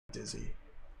Dizzy.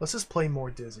 Let's just play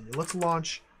more Dizzy. Let's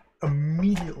launch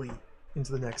immediately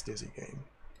into the next Dizzy game.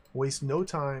 Waste no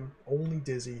time, only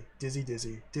Dizzy, Dizzy,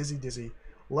 Dizzy, Dizzy, Dizzy.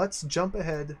 Let's jump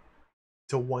ahead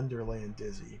to Wonderland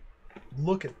Dizzy.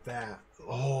 Look at that.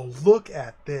 Oh, look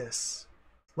at this.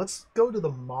 Let's go to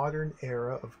the modern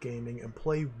era of gaming and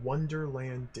play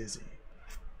Wonderland Dizzy.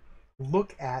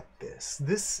 Look at this.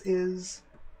 This is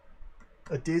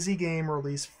a Dizzy game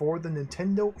released for the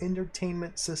Nintendo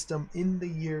Entertainment System in the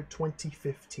year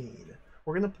 2015.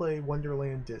 We're going to play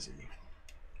Wonderland Dizzy.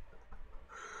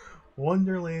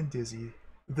 Wonderland Dizzy.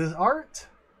 The art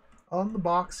on the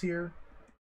box here,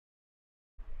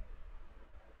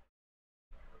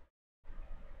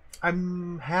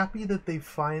 I'm happy that they've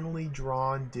finally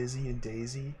drawn Dizzy and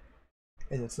Daisy,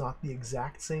 and it's not the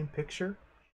exact same picture.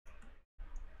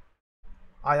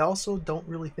 I also don't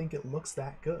really think it looks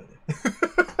that good.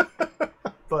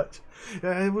 But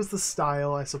yeah, it was the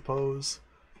style, I suppose.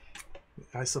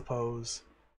 I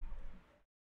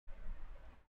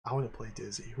want to play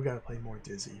Dizzy. We gotta play more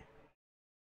Dizzy.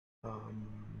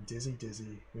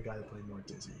 Dizzy. We gotta play more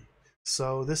Dizzy.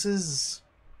 So this is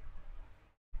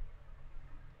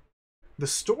the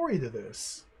story to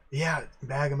this. Yeah,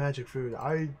 Bag of Magic Food.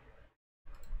 I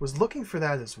was looking for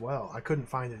that as well. I couldn't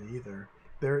find it either.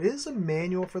 There is a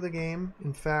manual for the game.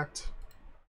 In fact,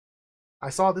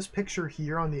 I saw this picture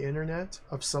here on the internet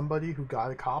of somebody who got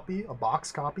a copy, a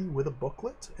box copy with a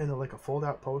booklet and like a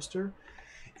fold-out poster.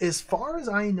 As far as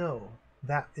I know,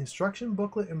 that instruction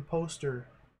booklet and poster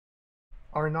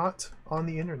are not on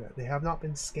the internet. They have not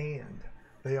been scanned.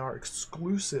 They are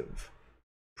exclusive,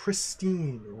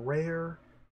 pristine, rare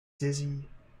Dizzy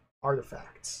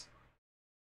artifacts.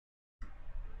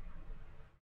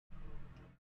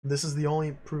 This is the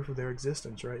only proof of their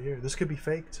existence right here. This could be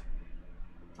faked.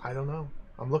 I don't know.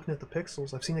 I'm looking at the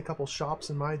pixels. I've seen a couple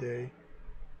shops in my day.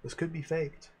 This could be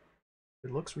faked. It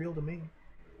looks real to me.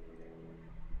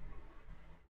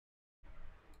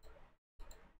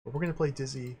 But we're going to play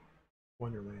Dizzy,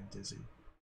 Wonderland Dizzy.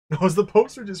 Was the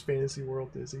poster just Fantasy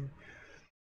World Dizzy?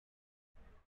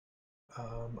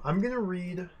 I'm going to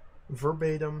read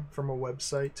verbatim from a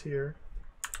website here.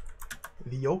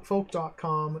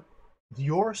 TheYolkfolk.com,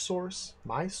 your source,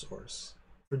 my source,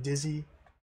 for Dizzy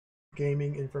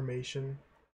gaming information.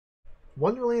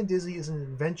 Wonderland Dizzy is an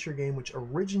adventure game which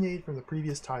originated from the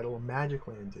previous title,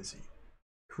 Magicland Dizzy.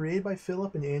 Created by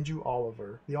Philip and Andrew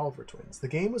Oliver, the Oliver twins. The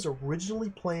game was originally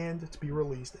planned to be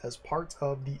released as part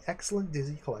of the Excellent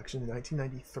Dizzy collection in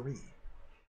 1993,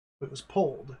 but it was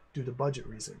pulled due to budget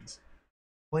reasons.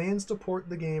 Plans to port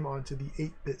the game onto the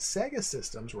 8-bit Sega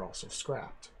systems were also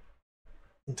scrapped.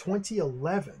 In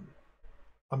 2011,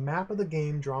 a map of the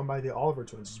game drawn by the Oliver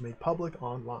twins was made public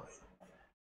online.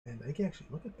 And I can actually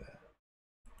look at that.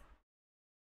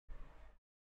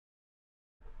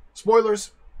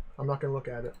 Spoilers! I'm not going to look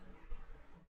at it.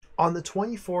 On the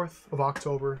 24th of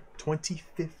October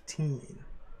 2015,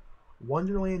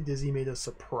 Wonderland Dizzy made a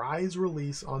surprise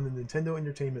release on the Nintendo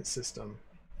Entertainment System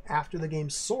after the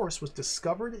game's source was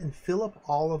discovered in Philip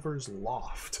Oliver's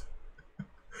loft.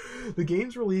 The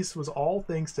game's release was all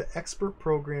thanks to expert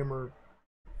programmer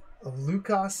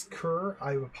Lukas Kerr.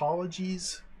 I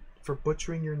apologies for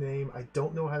butchering your name. I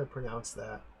don't know how to pronounce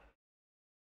that.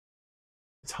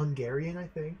 It's Hungarian, I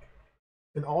think.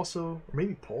 And also, or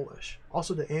maybe Polish.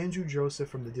 Also to Andrew Joseph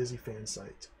from the Dizzy fan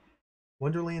site.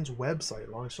 Wonderland's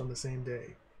website launched on the same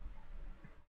day.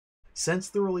 Since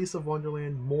the release of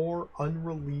Wonderland, more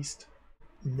unreleased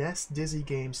NES Dizzy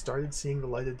games started seeing the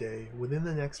light of day within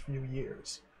the next few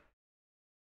years.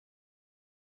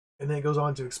 And then it goes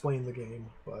on to explain the game,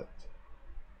 but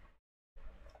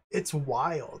it's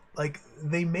wild. Like,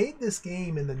 they made this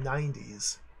game in the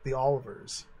 90s, the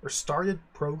Olivers, or started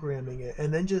programming it,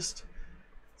 and then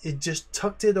it just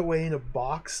tucked it away in a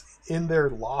box in their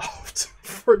loft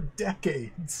for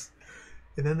decades.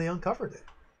 And then they uncovered it.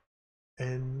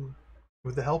 And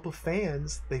with the help of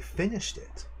fans, they finished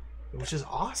it, which is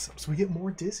awesome. So we get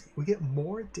more Dizzy. We get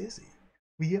more Dizzy.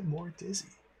 We get more Dizzy.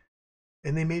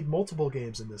 And they made multiple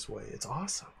games in this way. It's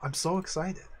awesome. I'm so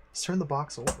excited. Let's turn the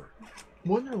box over.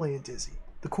 Wonderland Dizzy,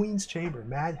 The Queen's Chamber,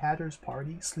 Mad Hatter's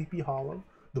Party, Sleepy Hollow,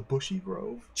 The Bushy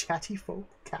Grove, Chatty Folk,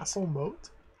 Castle Moat.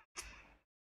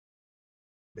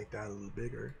 Make that a little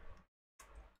bigger.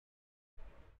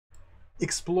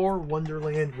 Explore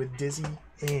Wonderland with Dizzy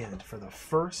and, for the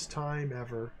first time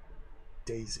ever,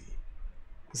 Daisy.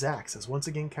 Zax has once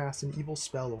again cast an evil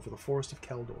spell over the forest of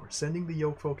Keldor, sending the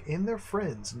Yolkfolk and their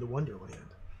friends into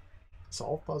Wonderland.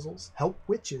 Solve puzzles, help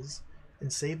witches,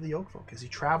 and save the Yolkfolk as you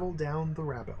travel down the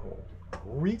rabbit hole.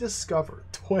 Rediscovered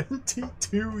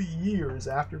 22 years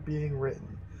after being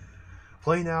written.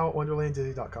 Play now at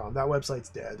wonderlanddizzy.com. That website's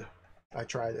dead. I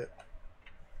tried it.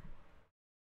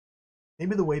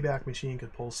 Maybe the Wayback Machine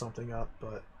could pull something up,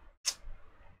 but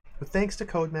thanks to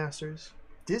Codemasters,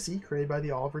 Dizzy, created by the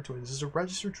Oliver Twins, is a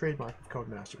registered trademark of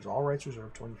Codemasters. All rights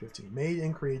reserved. 2015. Made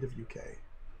in Creative UK.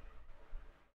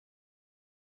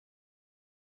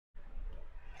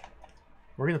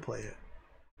 We're gonna play it.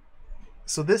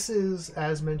 So this is,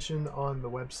 as mentioned on the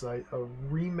website, a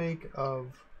remake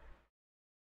of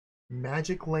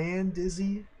Magic Land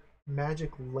Dizzy.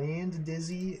 Magic Land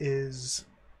Dizzy is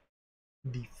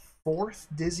the 4th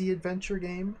Dizzy adventure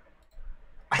game.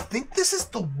 I think this is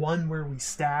the one where we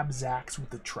stab Zax with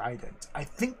the trident. I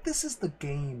think this is the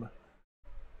game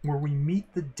where we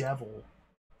meet the devil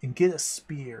and get a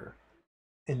spear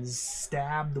and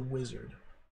stab the wizard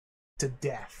to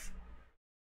death.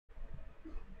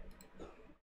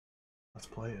 Let's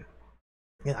play it.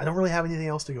 And I don't really have anything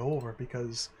else to go over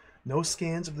because no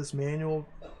scans of this manual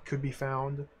could be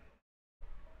found.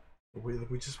 We're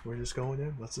just going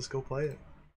in. Let's just go play it.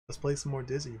 Let's play some more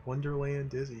Dizzy. Wonderland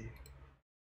Dizzy.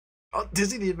 Oh,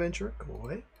 Dizzy the Adventurer. Go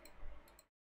away.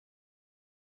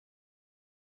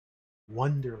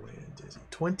 Wonderland Dizzy.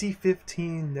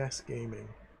 2015 NES Gaming.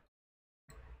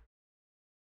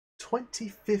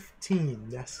 2015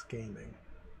 NES Gaming.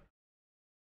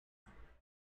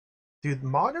 Dude,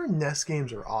 modern NES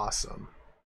games are awesome.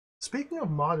 Speaking of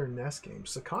modern NES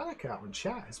games, Sakana Cow in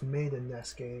chat has made a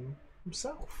NES game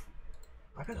himself.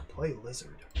 I gotta play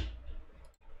Lizard.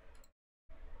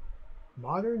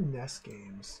 Modern NES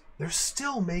games. They're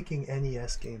still making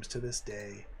NES games to this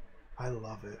day. I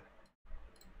love it.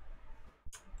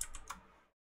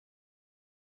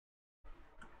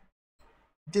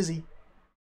 Dizzy.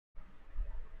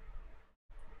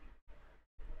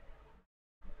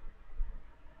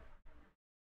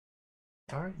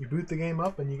 Alright, you boot the game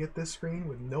up and you get this screen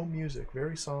with no music.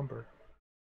 Very somber.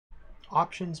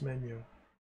 Options menu.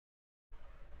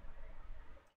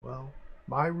 Well,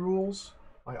 my rules,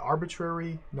 my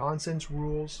arbitrary nonsense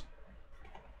rules,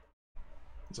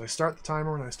 is I start the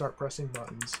timer when I start pressing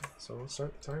buttons. So let's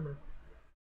start the timer.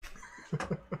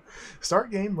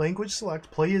 Start game, language select,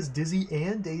 play as Dizzy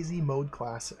and Daisy, mode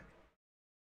classic.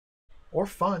 Or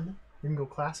fun. You can go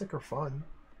classic or fun.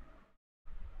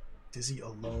 Dizzy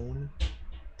alone.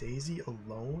 Daisy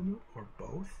alone or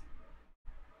both?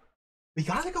 We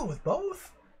gotta go with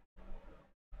both.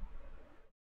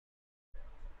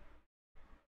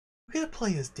 We're gonna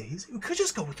play as Daisy. We could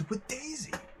just go with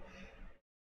Daisy.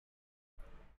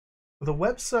 The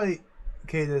website,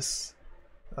 Cadis,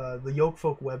 the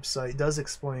Yokefolk website does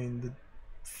explain that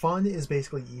fun is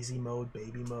basically easy mode,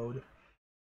 baby mode,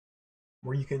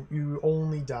 where you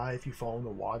only die if you fall in the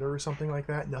water or something like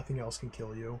that. Nothing else can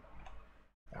kill you.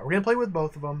 We're gonna play with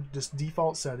both of them, just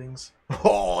default settings.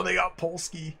 Oh, they got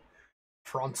Polski,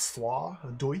 Francois,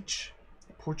 Deutsch,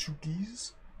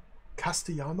 Portuguese,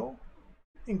 Castellano,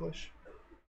 English.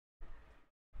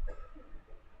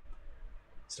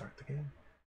 Start the game.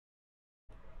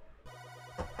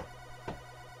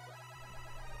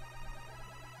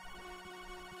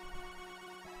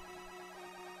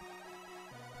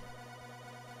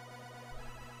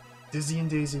 Dizzy and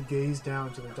Daisy gazed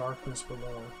down to the darkness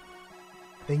below.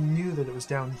 They knew that it was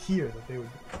down here that they would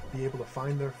be able to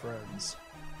find their friends.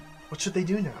 What should they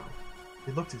do now?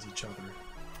 They looked at each other.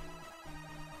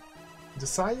 They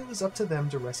decided it was up to them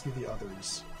to rescue the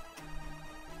others.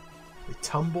 They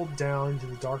tumbled down into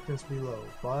the darkness below,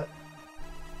 but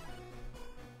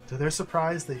to their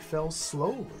surprise, they fell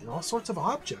slowly, and all sorts of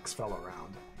objects fell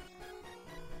around.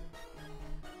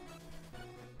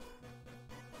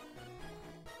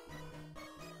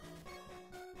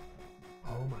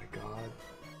 Oh my god.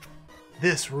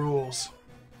 This rules.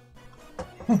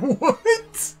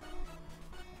 What?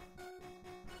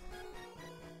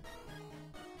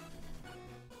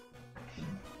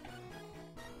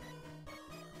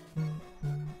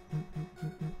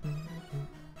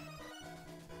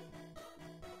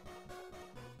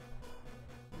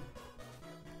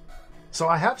 So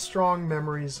I have strong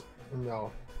memories.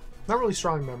 No, not really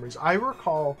strong memories. I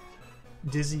recall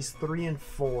Dizzy's 3 and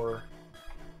 4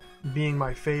 being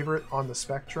my favorite on the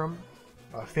Spectrum.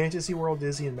 Fantasy World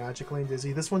Dizzy and Magic Land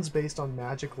Dizzy. This one's based on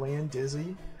Magic Land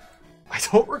Dizzy. I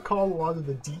don't recall a lot of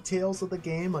the details of the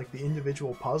game, like the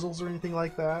individual puzzles or anything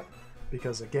like that,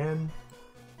 because again,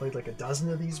 played like a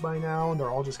dozen of these by now, and they're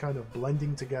all just kind of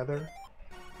blending together.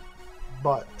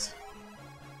 But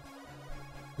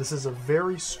this is a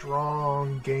very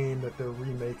strong game that they're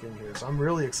remaking here, so I'm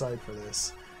really excited for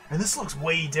this. And this looks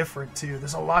way different too.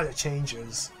 There's a lot of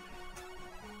changes.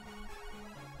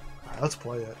 All right, let's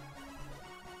play it.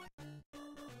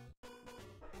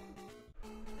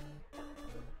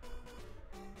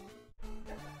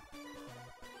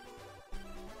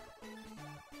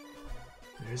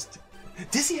 There's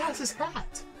Dizzy has his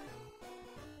hat.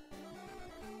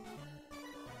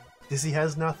 Dizzy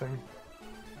has nothing.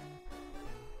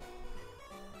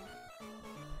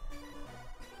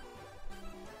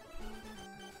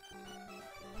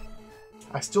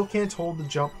 I still can't hold the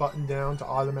jump button down to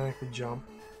automatically jump.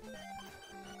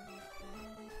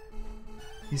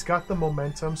 He's got the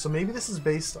momentum, so maybe this is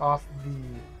based off the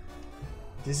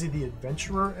Dizzy the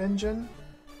Adventurer engine?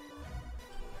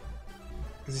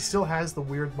 Because he still has the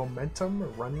weird momentum or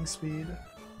running speed.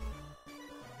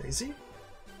 Daisy?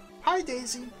 Hi,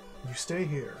 Daisy! You stay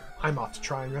here. I'm off to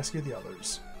try and rescue the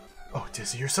others. Oh,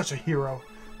 Dizzy, you're such a hero.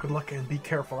 Good luck and be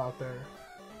careful out there.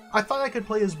 I thought I could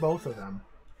play as both of them.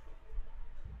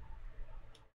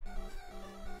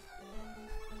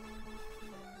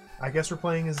 I guess we're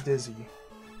playing as Dizzy.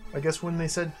 I guess when they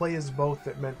said play as both,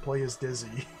 it meant play as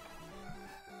Dizzy.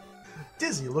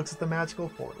 Dizzy looks at the magical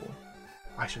portal.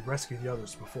 I should rescue the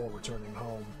others before returning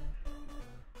home.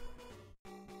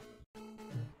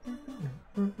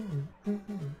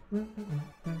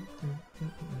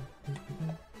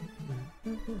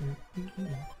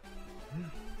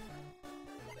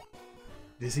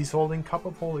 Dizzy's holding cup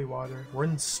of holy water. We're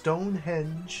in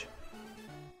Stonehenge.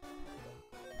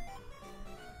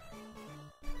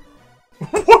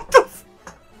 What the f-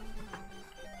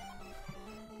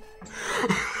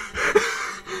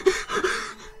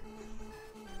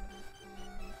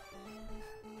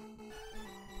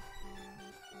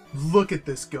 Look at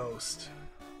this ghost.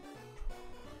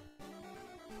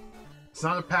 It's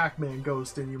not a Pac-Man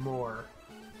ghost anymore.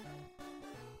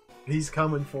 He's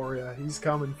coming for you. He's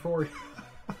coming for you.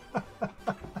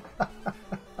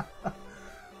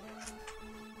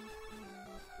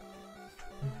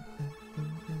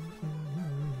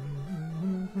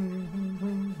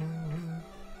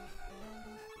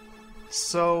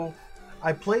 So,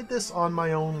 I played this on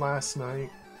my own last night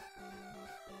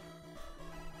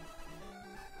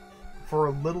for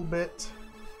a little bit.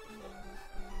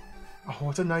 Oh,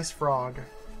 it's a nice frog.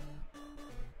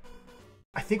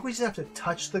 I think we just have to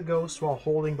touch the ghost while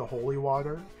holding the holy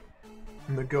water,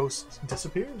 and the ghost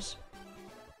disappears.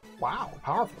 Wow,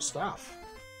 powerful stuff.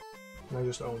 And I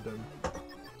just owned him.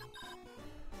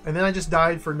 And then I just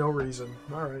died for no reason.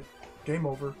 Alright, game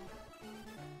over.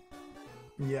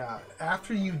 Yeah,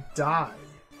 after you die,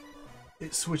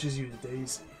 it switches you to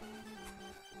Daisy.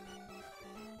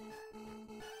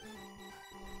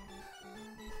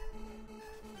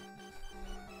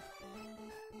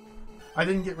 I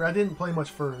didn't play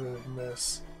much further than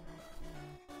this.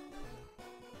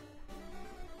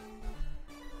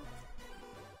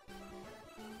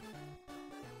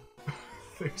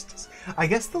 I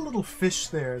guess the little fish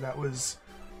there that was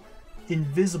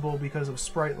invisible because of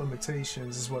sprite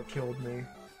limitations is what killed me.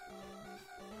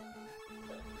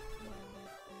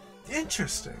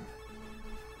 Interesting.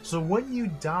 So when you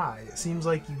die, it seems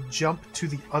like you jump to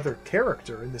the other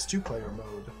character in this two-player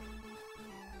mode.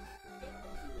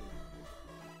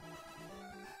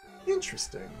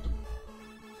 Interesting.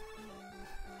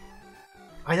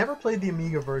 I never played the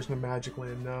Amiga version of Magic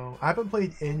Land, no. I haven't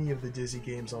played any of the Dizzy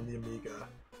games on the Amiga.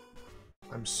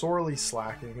 I'm sorely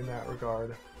slacking in that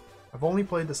regard. I've only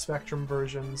played the Spectrum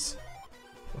versions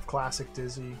of classic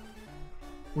Dizzy,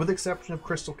 with the exception of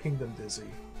Crystal Kingdom Dizzy.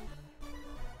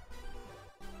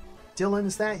 Dylan,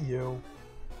 is that you?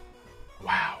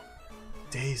 Wow.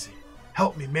 Daisy,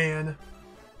 help me, man.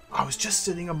 I was just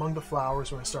sitting among the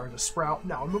flowers when I started to sprout.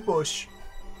 Now I'm a bush.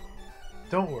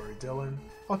 Don't worry, Dylan.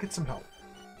 I'll get some help.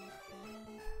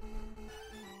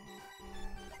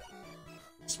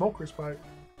 Smoker's pipe.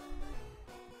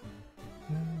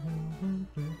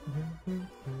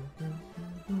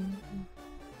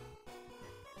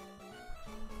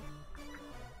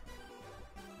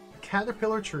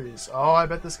 Caterpillar trees. Oh, I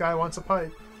bet this guy wants a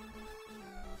pipe.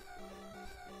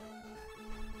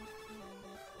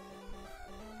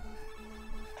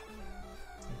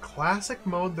 In classic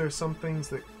mode, there's some things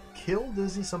that kill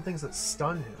Dizzy, some things that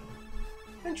stun him.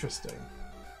 Interesting.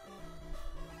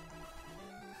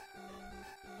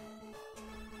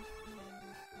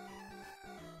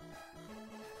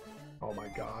 Oh my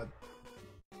god.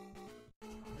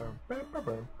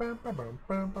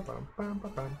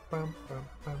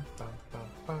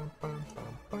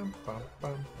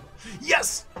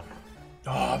 Yes!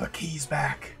 Oh, the key's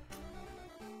back.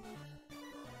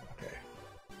 Okay.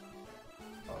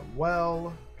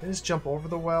 Well, can I just jump over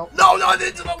the well? No, no, I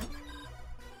didn't.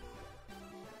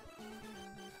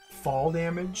 Fall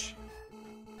damage.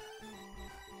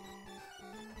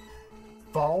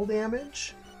 Fall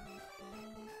damage?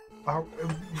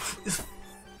 Is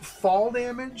fall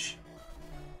damage?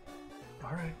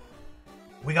 Alright.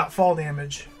 We got fall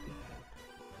damage.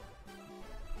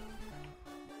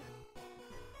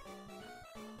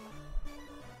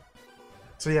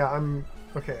 So yeah, I'm...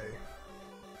 okay.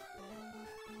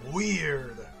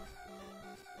 Weird.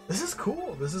 This is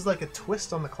cool. This is like a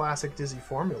twist on the classic Dizzy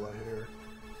formula here.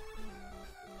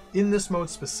 In this mode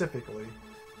specifically.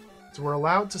 So we're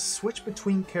allowed to switch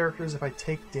between characters if I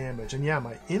take damage. And yeah,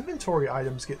 my inventory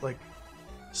items get like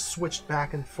switched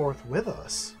back and forth with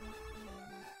us.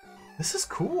 This is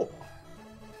cool.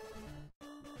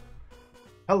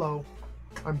 Hello,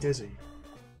 I'm Dizzy.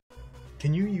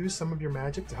 Can you use some of your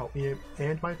magic to help me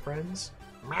and my friends?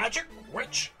 Magic?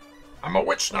 Witch? I'm a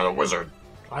witch, not a wizard.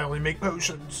 I only make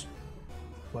potions.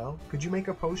 Well, could you make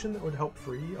a potion that would help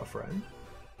free a friend?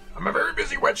 I'm a very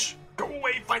busy witch. Go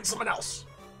away, find someone else.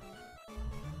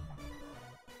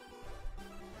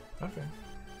 Okay.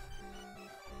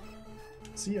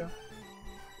 See ya.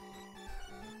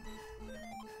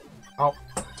 Oh,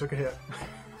 took a hit.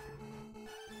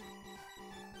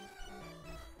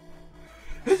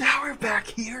 Now we're back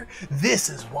here. This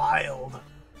is wild.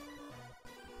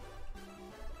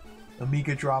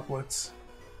 Amiga droplets.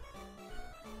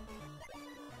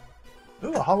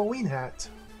 Ooh, a Halloween hat.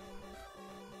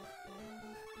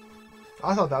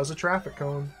 I thought that was a traffic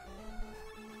cone.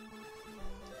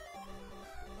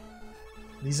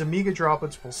 These Amiga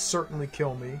droplets will certainly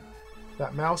kill me.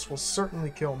 That mouse will certainly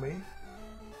kill me.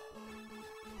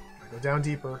 Gotta go down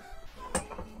deeper.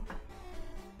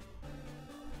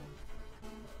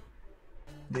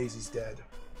 Daisy's dead.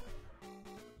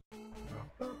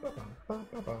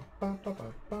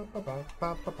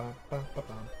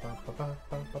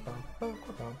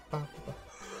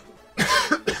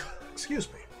 Excuse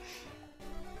me.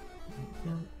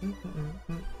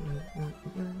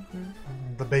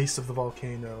 The base of the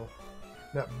volcano.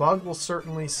 That bug will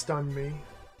certainly stun me.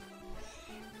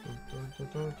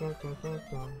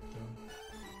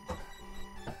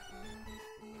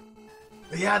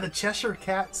 Yeah, the Cheshire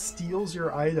Cat steals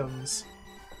your items.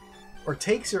 Or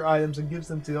takes your items and gives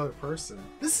them to the other person.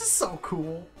 This is so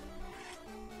cool.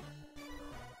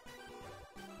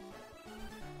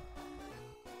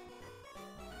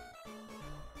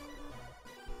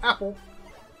 Apple.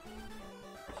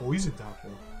 Poisoned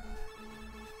apple.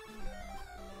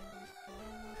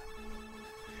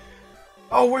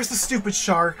 Oh, where's the stupid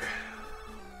shark?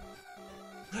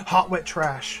 Hot, wet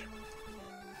trash.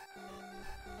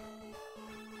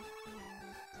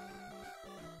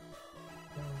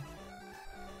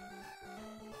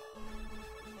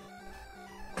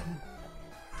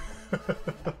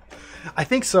 I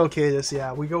think so, Cadus.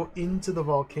 Yeah, we go into the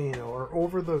volcano or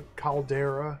over the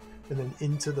caldera and then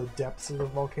into the depths of the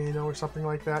volcano or something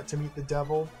like that to meet the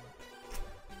devil.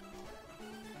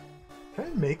 Can I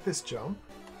make this jump?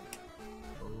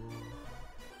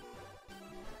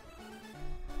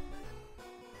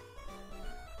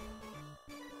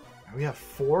 We have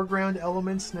foreground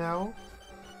elements now.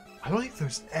 I don't think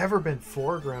there's ever been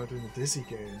foreground in a Dizzy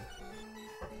game.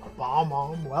 Bomb,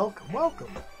 welcome,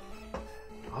 welcome.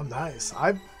 Oh, nice.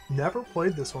 I've never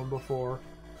played this one before.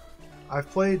 I've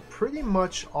played pretty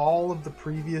much all of the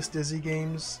previous Dizzy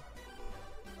games,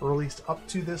 or at least up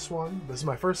to this one. This is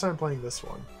my first time playing this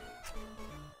one.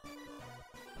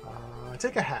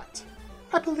 Take a hat.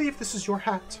 I believe this is your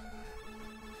hat.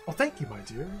 Oh, thank you, my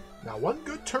dear. Now, one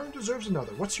good turn deserves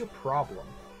another. What's your problem?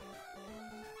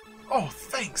 Oh,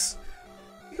 thanks.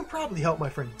 You can probably help my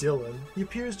friend Dylan. He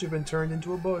appears to have been turned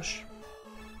into a bush.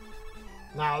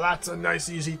 Now, that's a nice,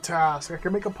 easy task. I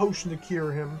can make a potion to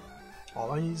cure him.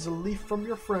 All I need is a leaf from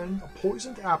your friend, a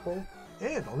poisoned apple,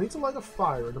 and I'll need to light a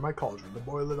fire into my cauldron to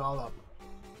boil it all up.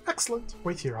 Excellent.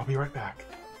 Wait here, I'll be right back.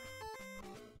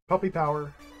 Puppy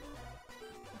power.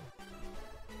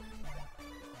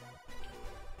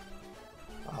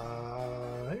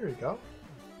 Here we go.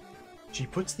 She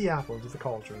puts the apple into the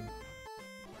cauldron.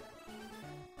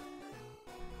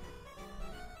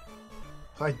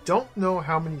 I don't know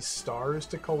how many stars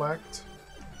to collect.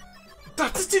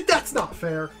 That's not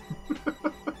fair!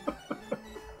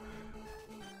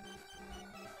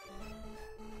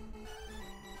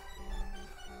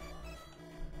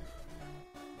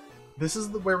 This is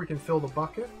where we can fill the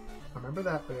bucket. I remember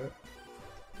that bit.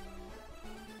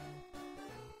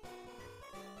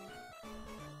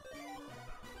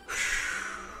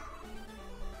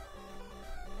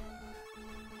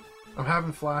 I'm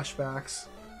having flashbacks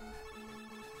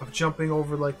of jumping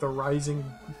over like the rising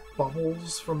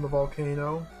bubbles from the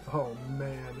volcano. Oh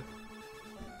man.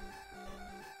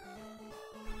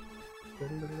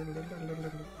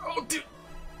 Oh dude.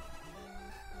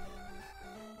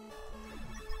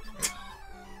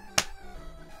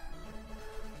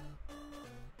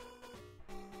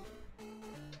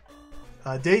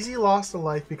 Daisy lost a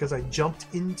life because I jumped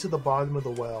into the bottom of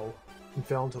the well and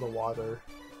fell into the water.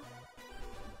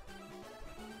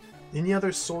 Any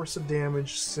other source of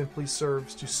damage simply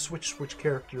serves to switch which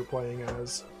character you're playing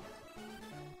as.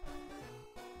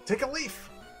 Take a leaf!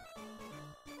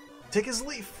 Take his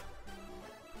leaf!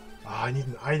 Ah, I need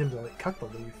an item to like cut the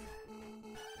leaf.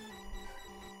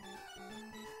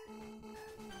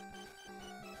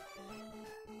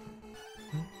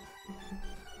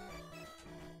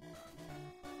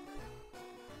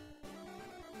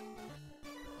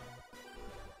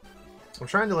 I'm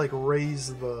trying to like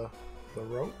raise the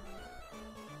rope.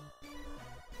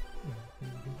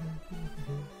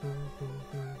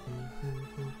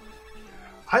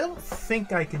 I don't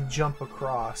think I can jump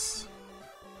across.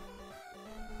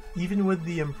 Even with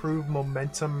the improved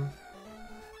momentum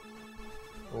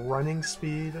running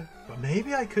speed. But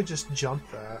maybe I could just jump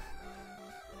that.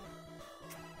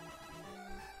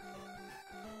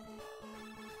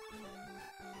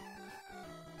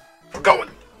 We're going!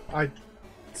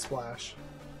 Splash.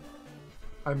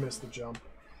 I missed the jump.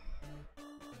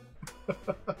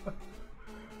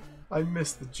 I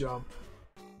missed the jump.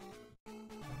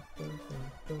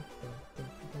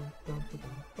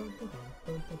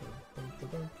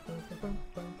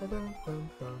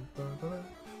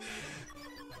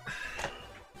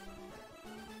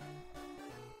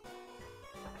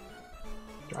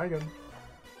 Dragon.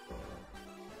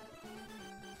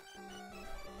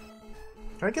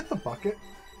 Can I get the bucket?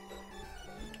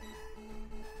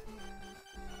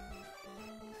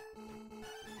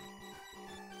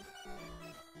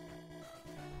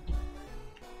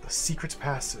 The secret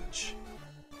passage.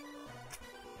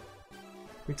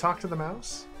 We talk to the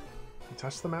mouse? We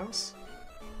touch the mouse?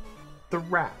 The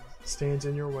rat stands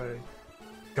in your way.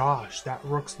 Gosh, that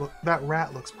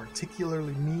rat looks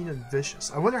particularly mean and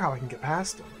vicious. I wonder how I can get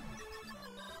past him.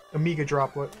 Amiga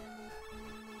droplet.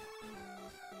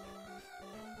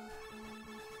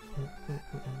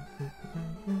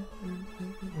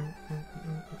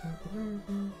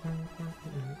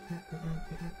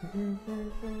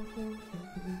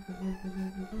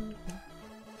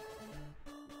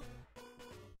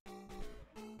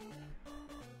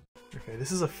 Okay,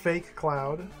 this is a fake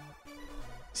cloud.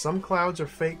 Some clouds are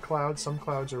fake clouds, some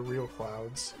clouds are real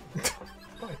clouds.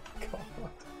 My god.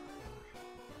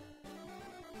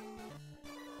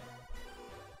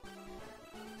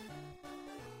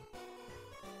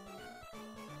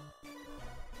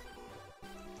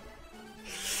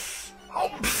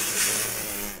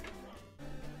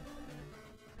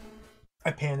 I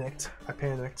panicked. I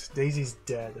panicked. Daisy's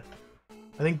dead.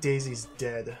 I think Daisy's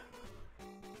dead.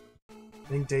 I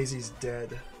think Daisy's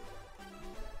dead.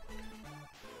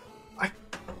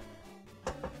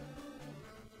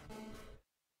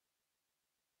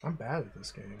 I'm bad at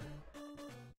this game.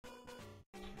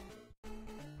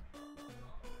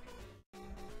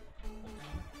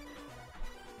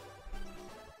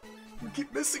 We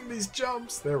keep missing these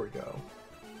jumps. There we go.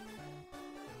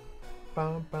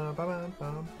 Can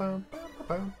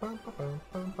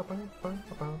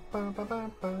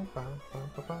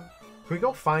we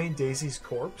go find Daisy's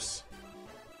corpse?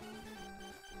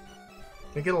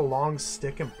 Can I get a long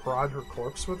stick and prod her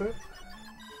corpse with it?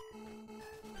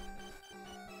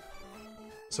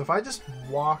 So if I just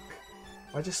walk,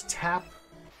 I just tap.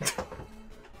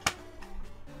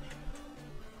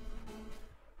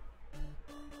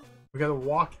 We gotta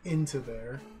walk into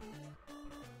there.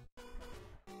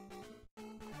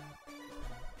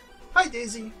 Hi,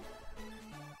 Daisy.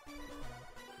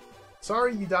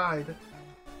 Sorry you died.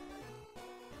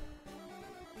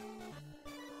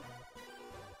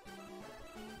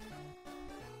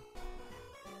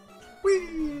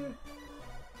 Whee!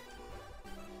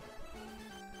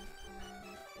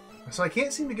 So I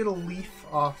can't seem to get a leaf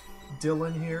off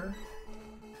Dylan here.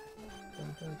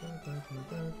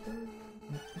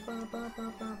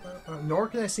 Nor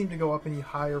can I seem to go up any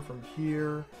higher from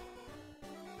here.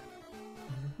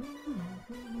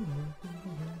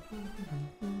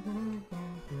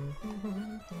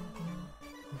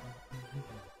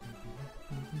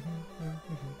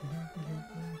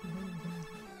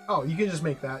 Oh, you can just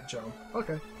make that jump.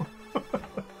 Okay.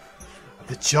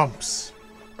 The jumps.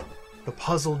 The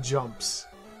puzzle jumps.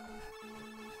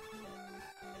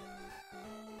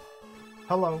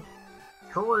 Hello.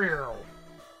 Hello.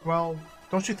 Well,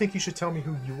 don't you think you should tell me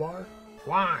who you are?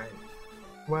 Why?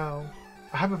 Well,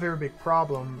 I have a very big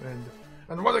problem,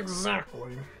 And what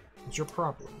exactly is your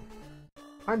problem?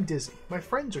 I'm Dizzy. My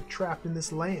friends are trapped in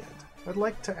this land. I'd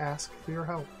like to ask for your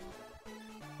help.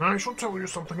 I shall tell you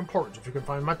something important if you can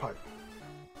find my pipe.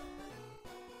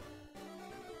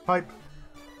 Pipe.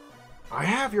 I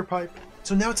have your pipe.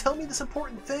 So now tell me this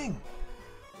important thing.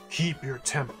 Keep your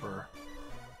temper.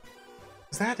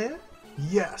 Is that it?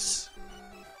 Yes.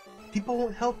 People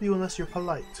won't help you unless you're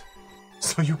polite.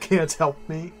 So you can't help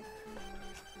me?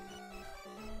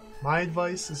 My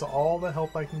advice is all the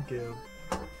help I can give.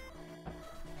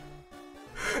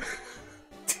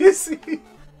 Dizzy!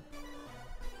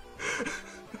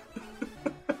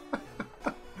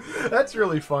 That's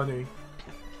really funny.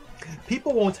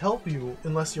 People won't help you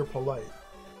unless you're polite.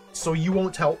 So you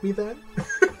won't help me then?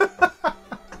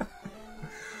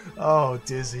 Oh,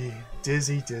 Dizzy.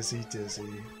 Dizzy, Dizzy,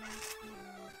 Dizzy.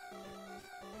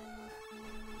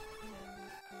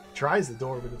 Tries the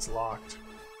door, but it's locked.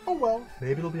 Oh well,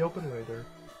 maybe it'll be open later.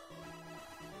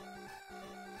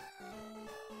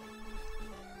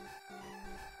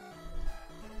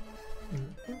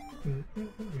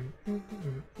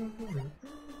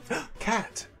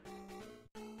 Cat!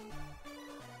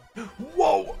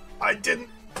 Whoa! I didn't.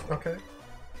 Okay.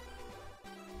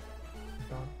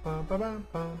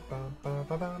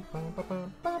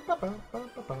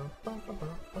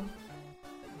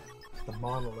 The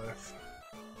monolith.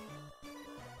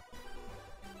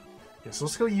 Okay, so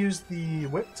let's go use the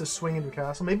whip to swing into the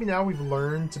castle. Maybe now we've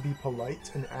learned to be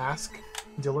polite and ask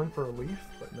Dylan for a leaf,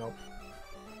 but nope.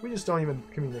 We just don't even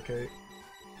communicate.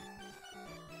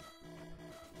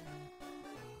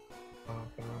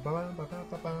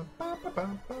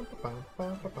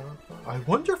 I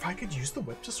wonder if I could use the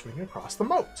whip to swing across the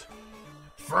moat.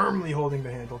 Firmly holding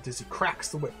the handle, Dizzy cracks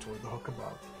the whip toward the hook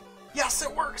above. Yes,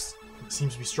 it works. It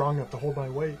seems to be strong enough to hold my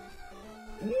weight.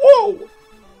 Whoa!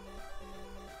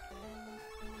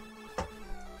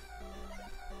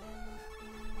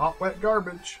 Hot, wet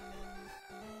garbage.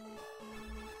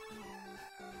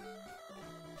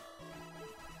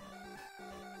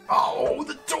 Oh,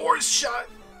 the door's shut.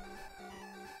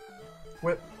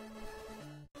 Whip.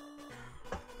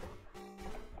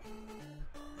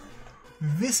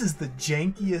 This is the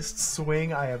jankiest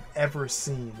swing I have ever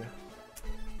seen.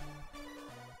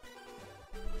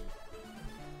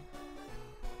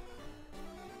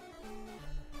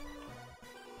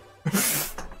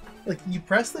 Like, you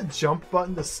press the jump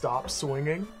button to stop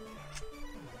swinging,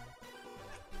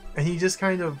 and he just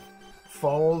kind of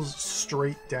falls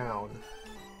straight down.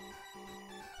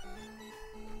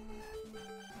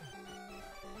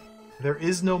 There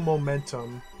is no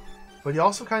momentum, but he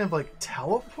also kind of like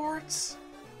teleports?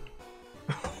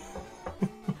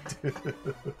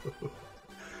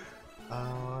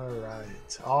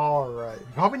 Alright, alright. We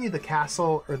probably need the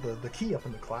castle, or the key up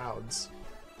in the clouds.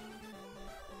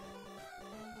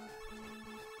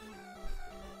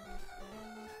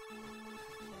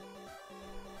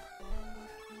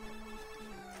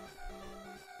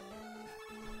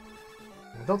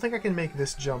 I don't think I can make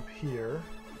this jump here.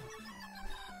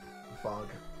 Bug.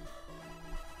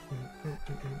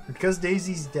 Because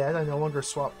Daisy's dead, I no longer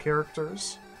swap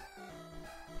characters.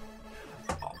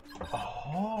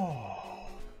 Oh.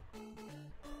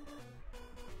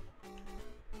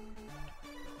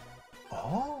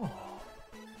 Oh.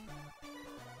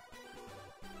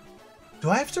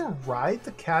 Do I have to ride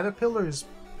the caterpillar's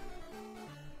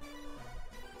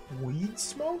weed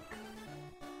smoke?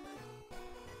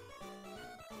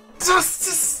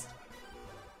 Justice!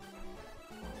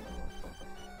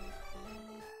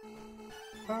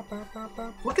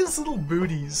 Look at his little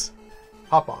booties.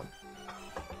 Hop on.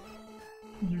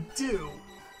 You do.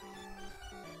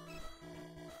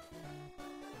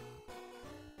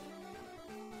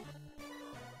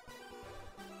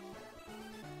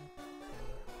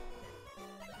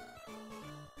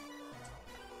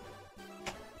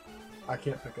 I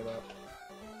can't pick it up.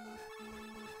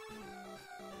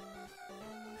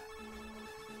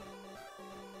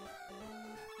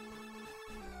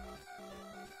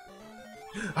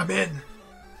 I'm in.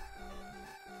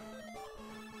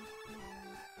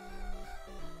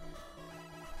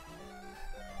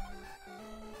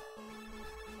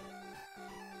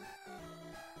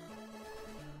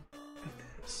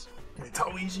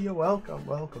 Toisia, welcome,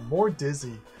 welcome. More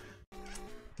Dizzy.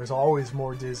 There's always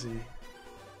more Dizzy.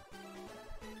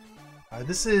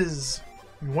 This is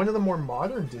one of the more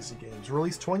modern Dizzy games,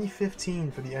 released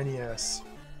 2015 for the NES.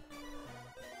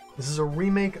 This is a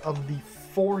remake of the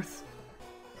fourth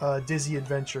Dizzy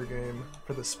adventure game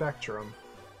for the Spectrum.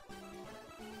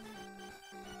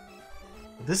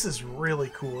 This is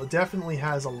really cool. It definitely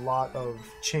has a lot of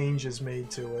changes made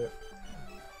to it.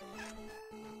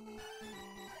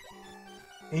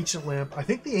 Ancient lamp. I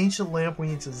think the ancient lamp, we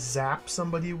need to zap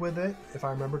somebody with it, if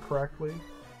I remember correctly.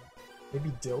 Maybe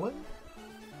Dylan?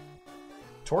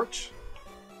 Torch?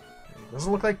 Okay, doesn't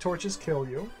look like torches kill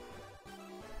you.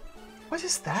 What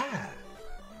is that?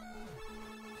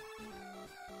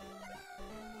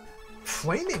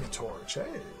 Flaming torch,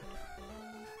 hey.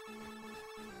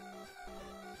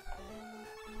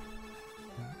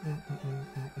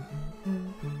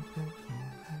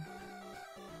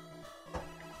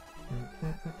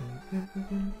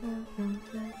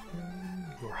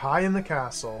 We're high in the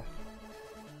castle.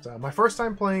 So my first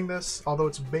time playing this, although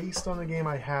it's based on a game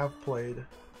I have played.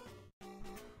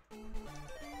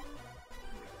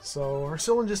 So we're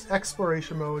still in just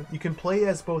exploration mode. You can play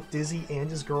as both Dizzy and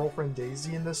his girlfriend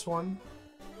Daisy in this one,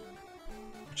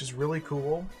 which is really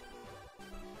cool.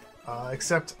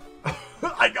 Except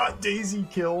I got Daisy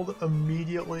killed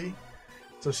immediately,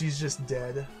 so she's just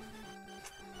dead.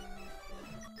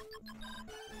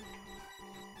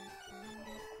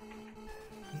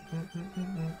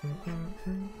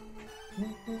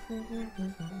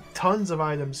 Tons of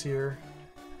items here.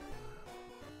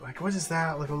 Like, what is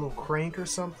that? Like a little crank or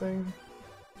something?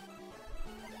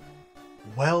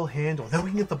 Well handled. Then we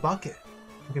can get the bucket.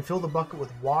 We can fill the bucket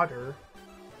with water.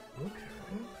 Okay.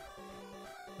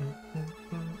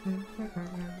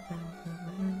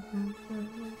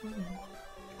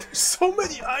 There's so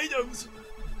many items!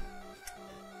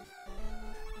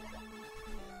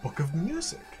 Book of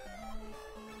Music.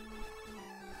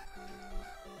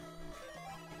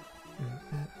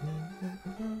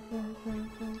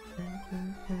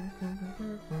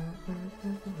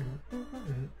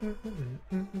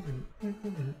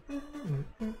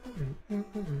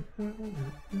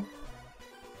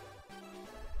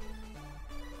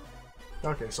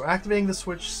 Okay, so activating the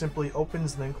switch simply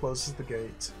opens and then closes the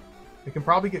gate. We can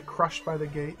probably get crushed by the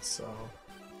gate, so...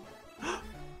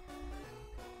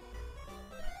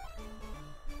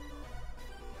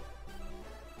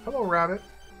 Hello, rabbit.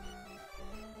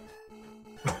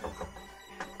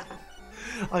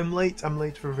 I'm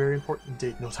late for a very important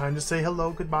date. No time to say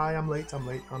hello, goodbye, I'm late.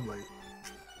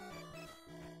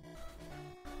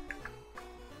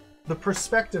 The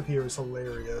perspective here is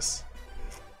hilarious.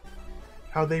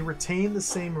 How they retain the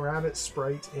same rabbit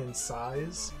sprite and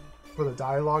size for the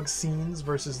dialogue scenes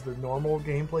versus the normal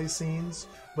gameplay scenes,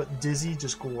 but Dizzy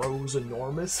just grows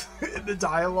enormous in the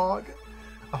dialogue.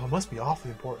 Oh, it must be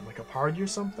awfully important, like a party or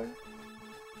something?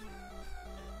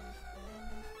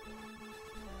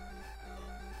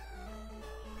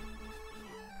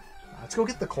 Let's go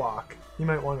get the clock. You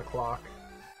might want a clock.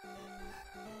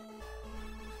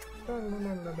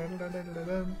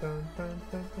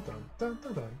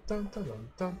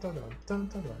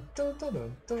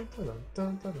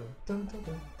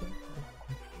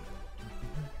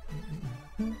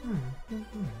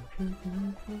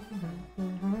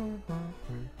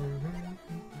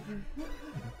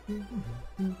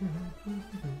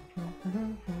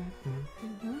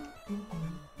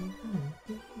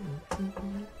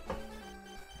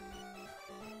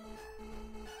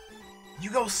 You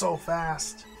go so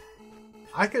fast.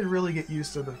 I could really get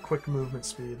used to the quick movement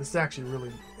speed. This is actually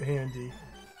really handy.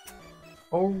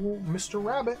 Oh, Mr.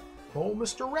 Rabbit. Oh,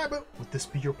 Mr. Rabbit. Would this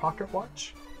be your pocket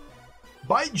watch?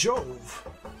 By Jove.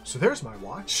 So there's my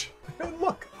watch. And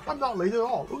look, I'm not late at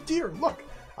all. Oh dear, look.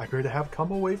 I appear to have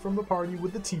come away from the party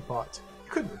with the teapot.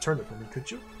 You couldn't return it for me,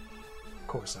 could you? Of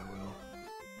course I will.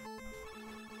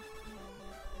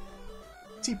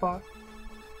 Teapot.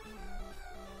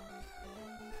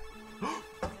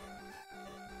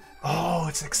 Oh,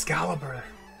 it's Excalibur.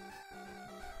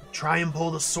 Try and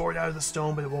pull the sword out of the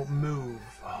stone, but it won't move.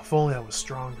 Oh, if only I was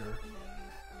stronger.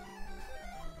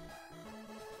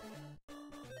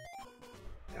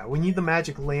 Yeah, we need the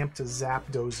magic lamp to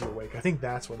zap Dozy awake. I think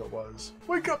that's what it was.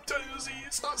 Wake up, Dozy!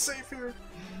 It's not safe here.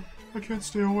 I can't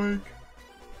stay awake.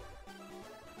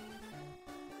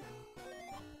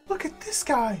 Look at this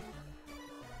guy!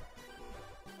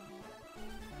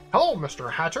 Hello,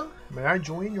 Mr. Hatter. May I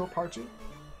join your party?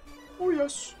 Oh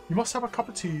yes, you must have a cup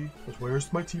of tea. But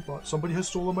where's my teapot? Somebody has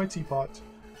stolen my teapot.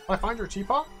 I find your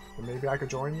teapot? Then maybe I could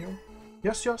join you?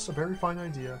 Yes, yes, a very fine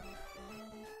idea.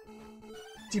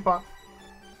 Teapot.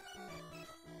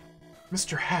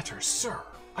 Mr. Hatter, sir,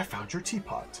 I found your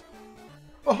teapot.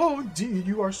 Oh, indeed,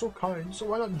 you are so kind, so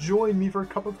why not join me for a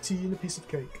cup of tea and a piece of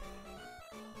cake?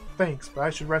 Thanks, but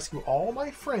I should rescue all my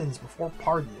friends before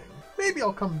partying. Maybe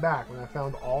I'll come back when I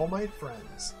found all my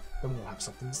friends. Then we'll have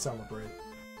something to celebrate.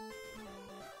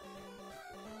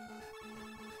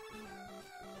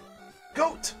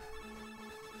 Goat!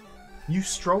 You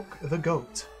stroke the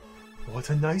goat. What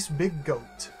a nice big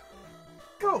goat.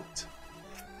 Goat!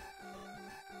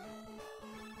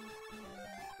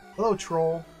 Hello,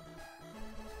 troll.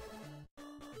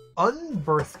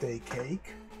 Unbirthday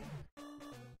cake?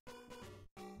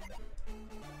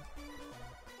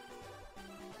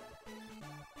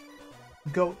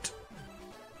 Goat.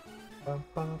 By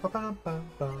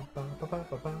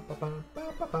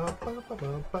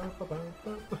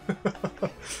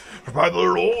the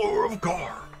lore of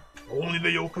Gar, only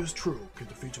the yoke is true can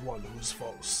defeat one who is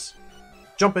false.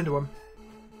 Jump into him.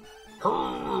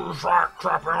 Who's that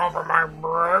trapping over my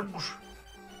legs?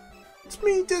 It's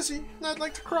me, Dizzy, and I'd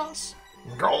like to cross.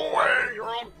 Go away, or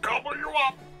I'll gobble you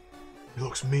up. He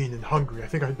looks mean and hungry. I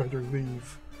think I'd better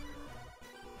leave.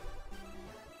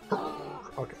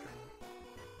 Okay.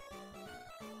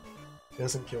 He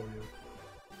doesn't kill you.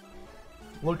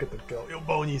 Look at the kill. Yo,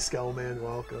 Bony Skellman,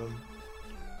 welcome.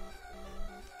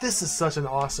 This is such an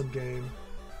awesome game.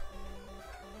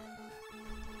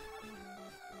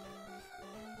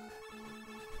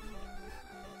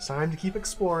 It's time to keep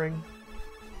exploring.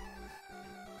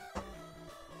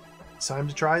 It's time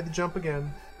to try the jump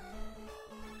again.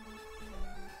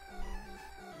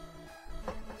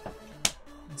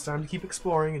 It's time to keep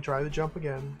exploring and try the jump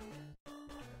again.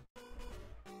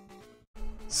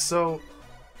 So,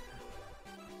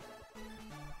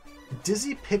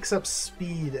 Dizzy picks up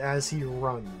speed as he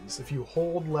runs. If you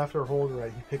hold left or hold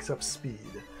right, he picks up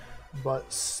speed.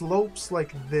 But slopes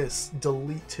like this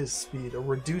delete his speed or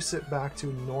reduce it back to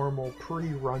normal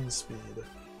pre-run speed.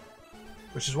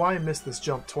 Which is why I missed this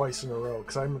jump twice in a row,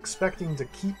 because I'm expecting to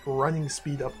keep running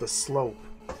speed up the slope.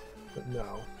 But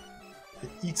no. It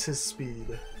eats his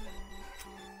speed.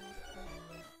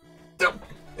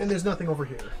 And there's nothing over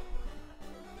here.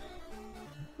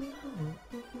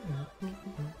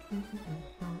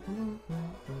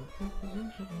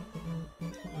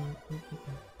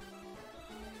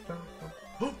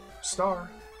 Star.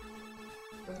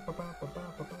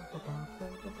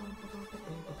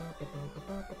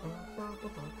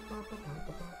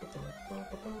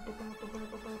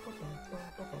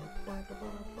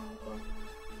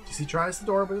 He tries the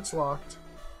door, but it's locked.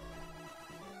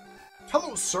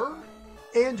 Hello, sir.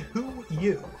 And who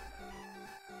you?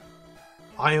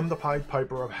 I am the Pied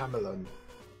Piper of Hamelin.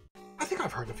 I think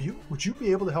I've heard of you. Would you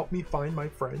be able to help me find my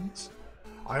friends?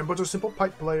 I am but a simple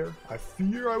pipe player. I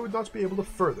fear I would not be able to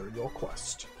further your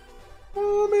quest.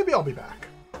 Well, maybe I'll be back.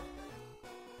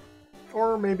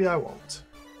 Or maybe I won't.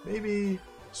 Maybe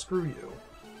screw you.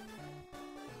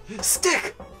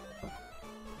 Stick!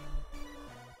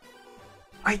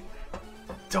 I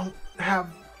don't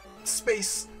have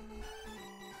space.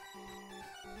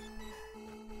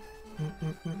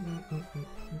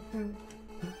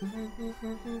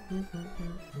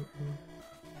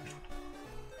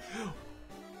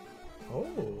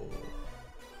 Oh.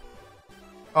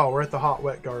 Oh, we're at the hot,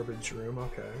 wet garbage room.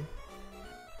 Okay.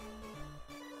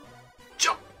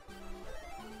 Jump!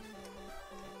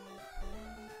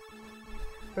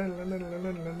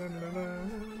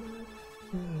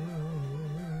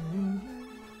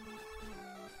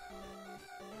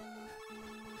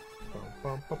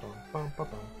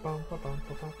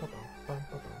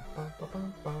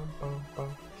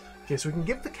 Okay, so we can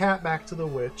give the cat back to the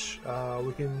witch. I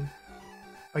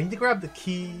need to grab the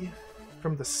key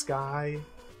from the sky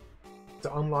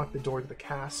to unlock the door to the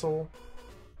castle.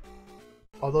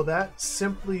 Although that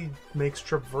simply makes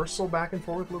traversal back and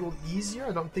forth a little easier.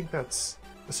 I don't think that's...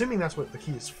 Assuming that's what the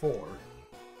key is for.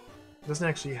 It doesn't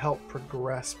actually help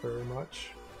progress very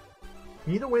much.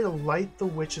 We need a way to light the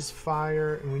witch's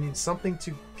fire, and we need something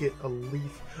to get a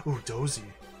leaf. Ooh, Dozy.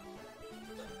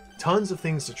 Tons of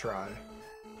things to try.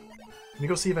 Let me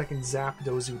go see if I can zap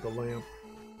Dozy with the lamp.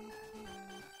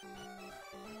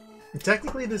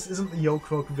 Technically, this isn't the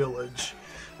Yokefolk village.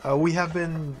 We have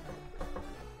been...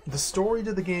 The story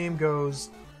to the game goes,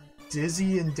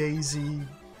 Dizzy and Daisy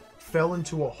fell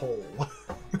into a hole.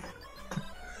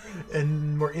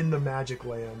 And we're in the Magic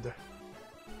Land.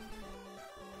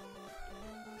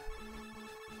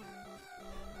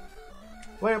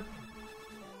 Lamp.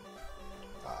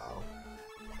 Uh-oh.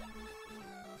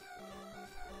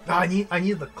 I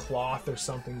need the cloth or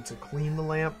something to clean the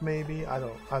lamp, maybe? I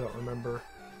don't remember.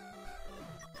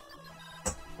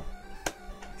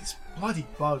 These bloody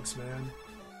bugs, man.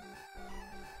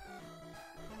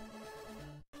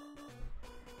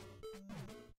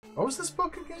 What was this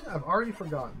book again? I've already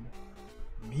forgotten.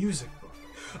 Music book.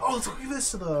 Oh, let's give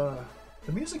this to the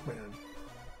music man.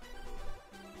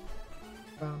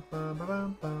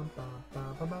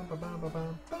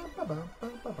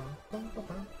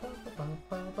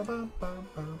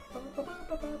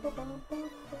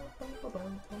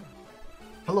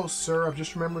 Hello, sir. I've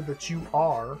just remembered that you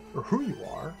are, or who you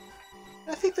are.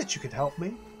 I think that you could help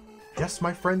me. Yes,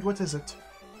 my friend, what is it?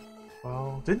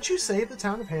 Well, didn't you save the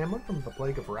town of Hamlet from the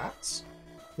plague of rats?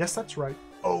 Yes, that's right.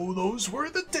 Oh, those were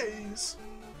the days.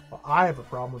 Well, I have a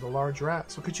problem with a large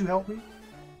rat, so could you help me?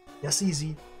 Yes,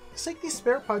 easy. Just take these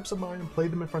spare pipes of mine and play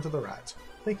them in front of the rat.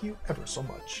 Thank you ever so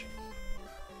much.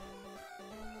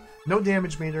 No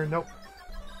damage meter, nope.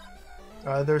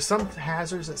 There's some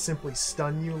hazards that simply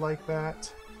stun you like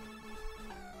that.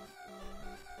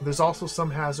 There's also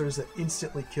some hazards that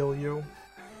instantly kill you.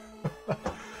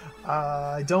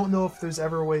 I don't know if there's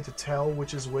ever a way to tell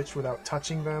which is which without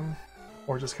touching them,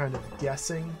 or just kind of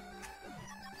guessing.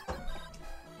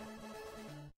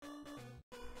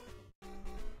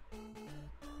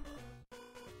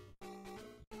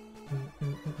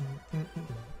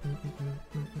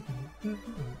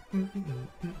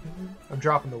 I'm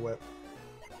dropping the whip.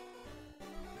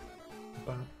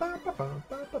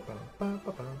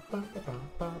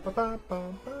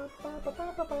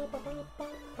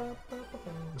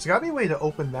 There's gotta be a way to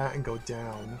open that and go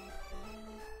down.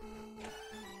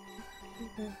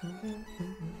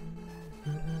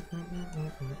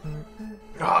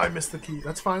 Oh, I missed the key.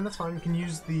 That's fine, that's fine. We can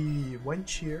use the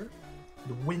winch here.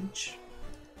 The winch.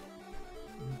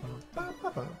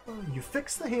 You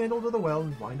fix the handle to the well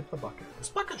and wind up the bucket. This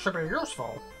bucket should be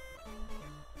useful.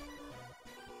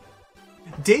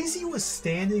 Daisy was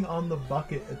standing on the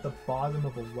bucket at the bottom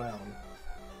of a well.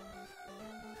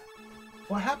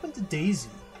 What happened to Daisy?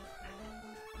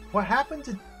 What happened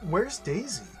to... Where's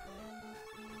Daisy?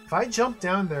 If I jump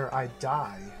down there, I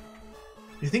die.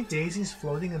 Do you think Daisy's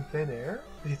floating in thin air?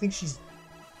 Do you think she's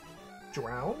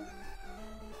drowned?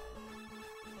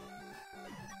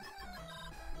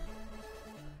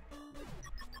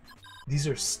 These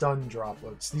are stun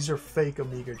droplets. These are fake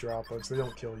Amiga droplets. They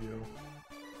don't kill you.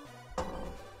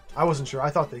 I wasn't sure. I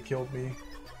thought they killed me.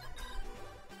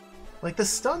 Like, the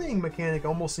stunning mechanic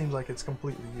almost seems like it's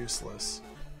completely useless.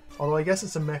 Although I guess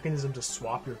it's a mechanism to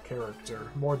swap your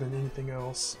character more than anything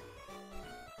else.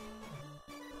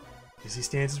 As he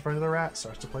stands in front of the rat,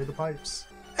 starts to play the pipes.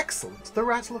 Excellent! The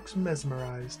rat looks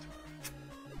mesmerized.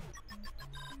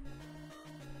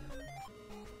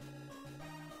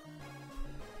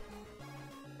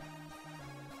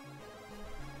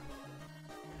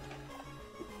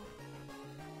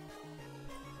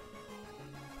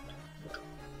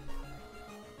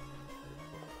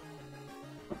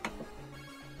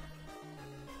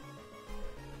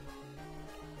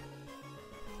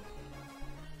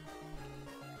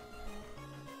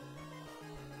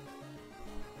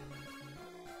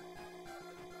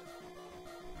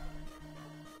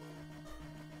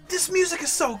 This music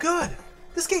is so good!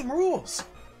 This game rules!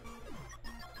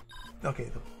 Okay,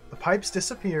 the pipes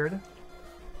disappeared.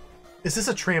 Is this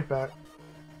a trampoline?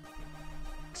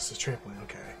 This is a trampoline,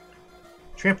 okay.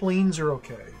 Trampolines are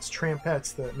okay. It's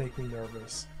trampettes that make me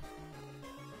nervous.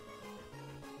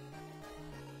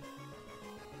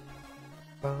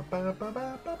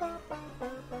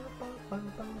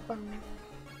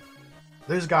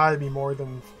 There's gotta be more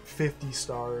than 50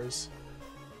 stars.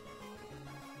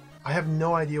 I have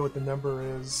no idea what the number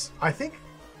is. I think...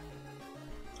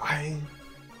 I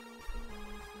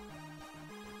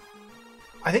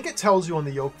think it tells you on the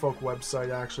Yokefolk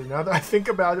website, actually. Now that I think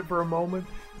about it for a moment.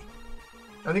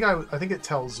 I think it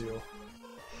tells you.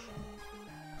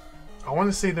 I want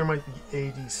to say there might be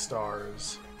 80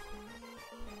 stars.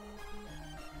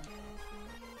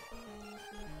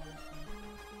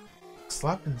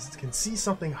 Slap and can see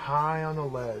something high on a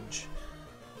ledge.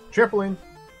 Trampoline!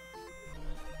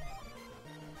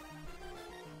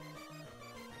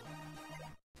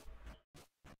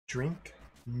 Drink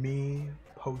me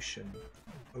potion.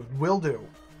 Will do.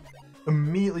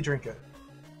 Immediately drink it.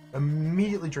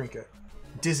 Immediately drink it.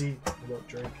 Dizzy. I don't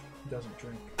drink. He doesn't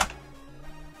drink.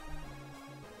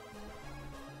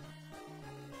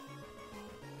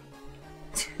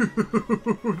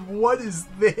 Dude, what is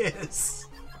this?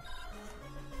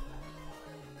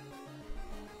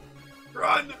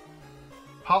 Run!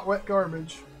 Hot, wet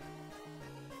garbage.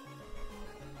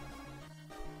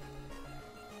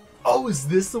 Oh, is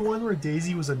this the one where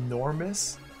Daisy was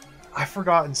enormous? I've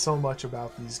forgotten so much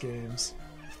about these games.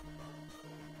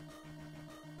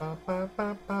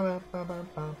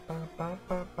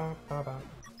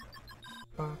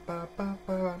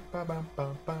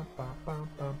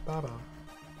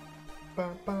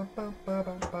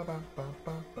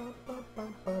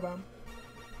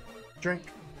 Drink.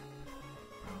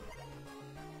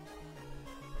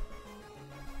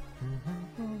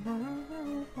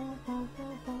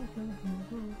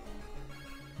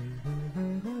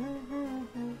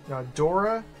 Now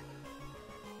Dora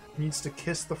needs to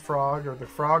kiss the frog, or the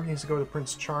frog needs to go to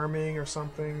Prince Charming or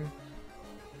something.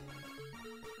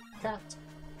 Cat.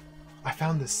 I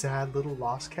found this sad little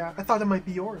lost cat. I thought it might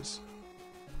be yours.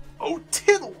 Oh,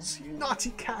 Tiddles, you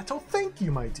naughty cat. Oh, thank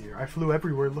you, my dear. I flew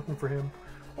everywhere looking for him.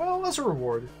 Well, as a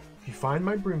reward, if you find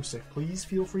my broomstick, please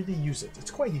feel free to use it.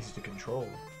 It's quite easy to control.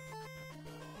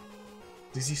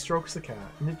 Dizzy strokes the cat,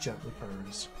 and it gently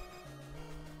purrs.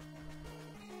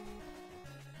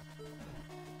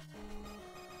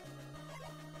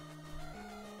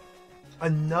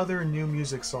 Another new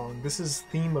music song. This is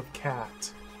Theme of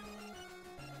Cat.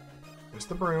 There's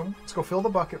the broom. Let's go fill the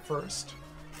bucket first.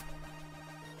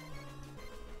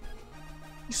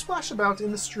 You splash about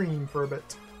in the stream for a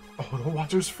bit. Oh, the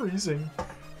water's freezing.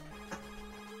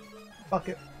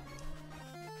 Bucket.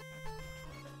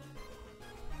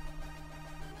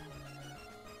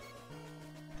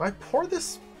 Do I pour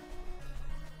this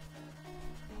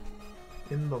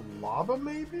in the lava,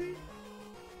 maybe?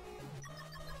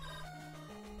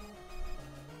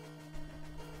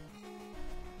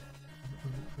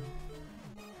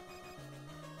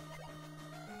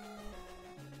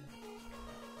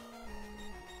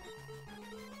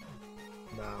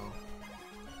 No.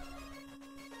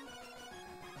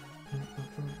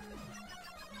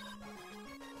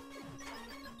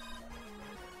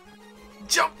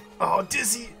 Jump! Oh,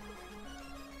 dizzy!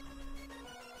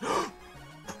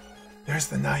 There's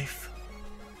the knife.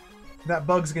 That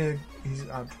bug's gonna... He's...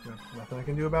 nothing I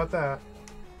can do about that.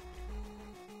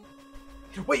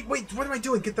 Wait, what am I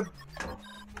doing? Get the...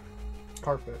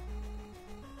 carpet.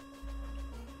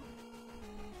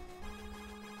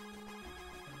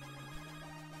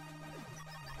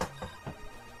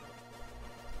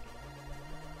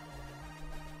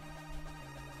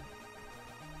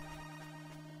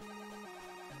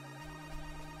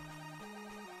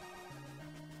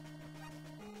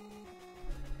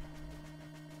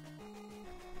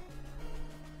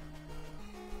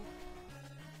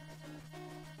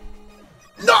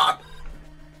 Not!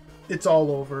 It's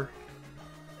all over.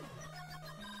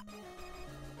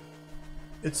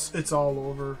 It's all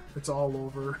over. It's all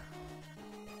over.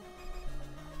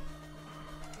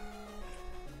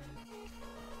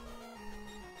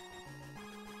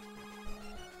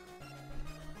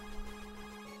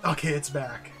 Okay, it's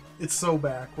back. It's so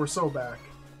back. We're so back.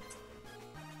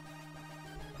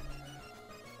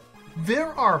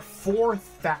 There are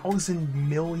 4,000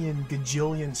 million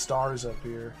gajillion stars up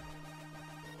here.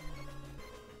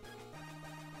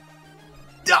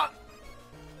 Duh!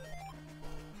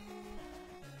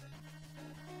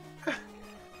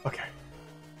 Okay.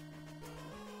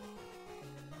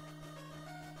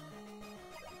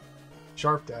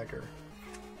 Sharp dagger.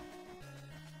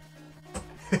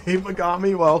 Hey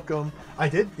Megami, welcome. I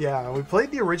did, yeah, we played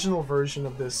the original version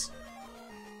of this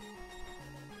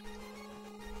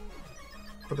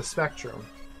for the Spectrum.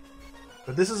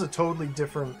 But this is a totally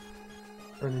different,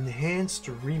 or an enhanced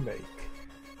remake.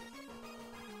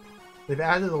 They've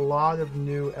added a lot of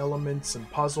new elements and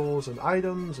puzzles and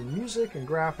items and music and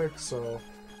graphics, so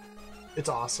it's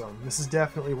awesome. This is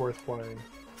definitely worth playing.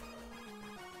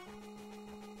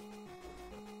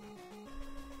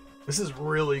 This is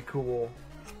really cool.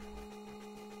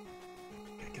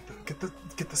 Okay,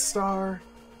 get the star.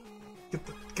 Get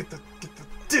the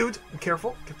dude, be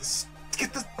careful. Get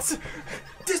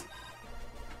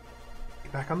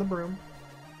back on the broom.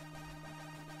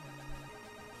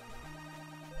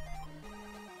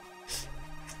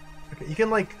 Okay, you can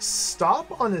like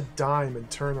stop on a dime and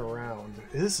turn around.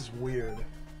 This is weird.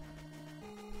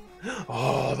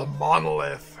 Oh, the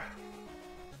monolith.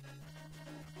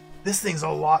 This thing's a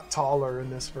lot taller in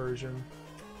this version.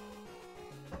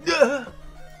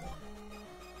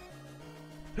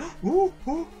 Ooh,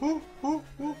 ooh, ooh, ooh,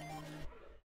 ooh.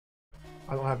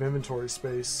 I don't have inventory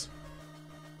space.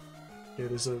 Yeah,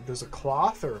 there's a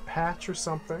cloth or a patch or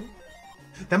something.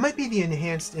 That might be the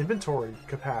enhanced inventory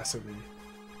capacity.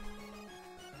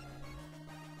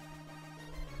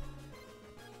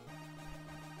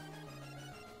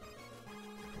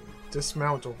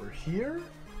 Dismount over here.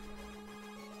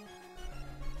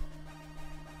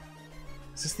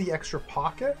 Is this the extra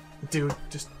pocket? Dude,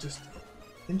 just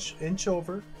inch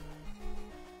over.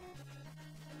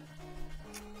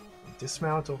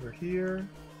 Dismount over here.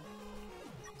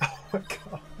 Oh my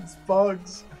god, these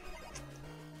bugs.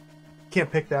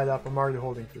 Can't pick that up. I'm already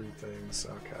holding 3 things.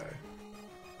 Okay.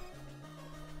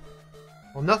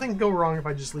 Well, nothing can go wrong if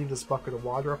I just leave this bucket of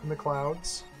water up in the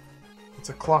clouds. It's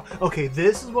a claw. Okay,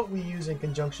 this is what we use in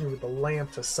conjunction with the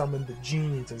lamp to summon the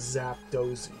genie to zap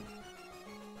Dozy.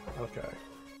 Okay.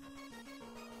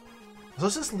 So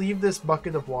let's just leave this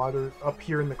bucket of water up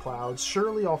here in the clouds.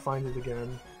 Surely I'll find it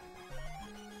again.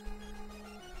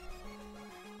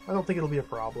 I don't think it'll be a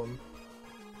problem.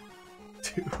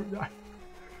 Dude,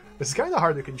 this is kind of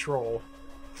hard to control.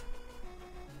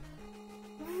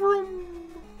 Vroom.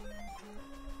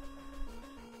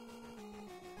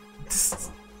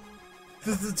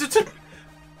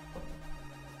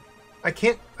 I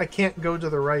can't go to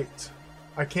the right.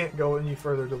 I can't go any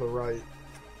further to the right.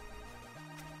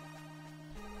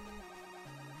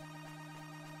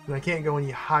 And I can't go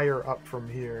any higher up from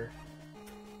here.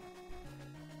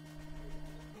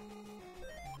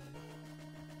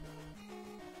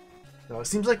 No, it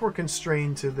seems like we're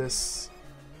constrained to this.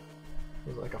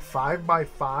 There's like a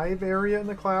 5x5 area in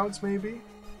the clouds, maybe?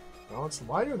 No, it's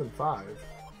wider than 5.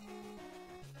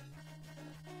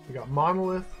 We got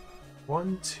monolith.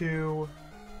 1, 2,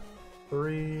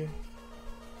 3,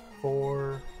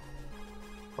 4,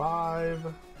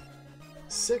 5,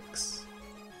 6,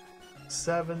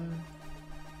 7,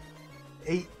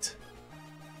 8.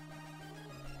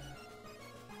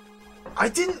 I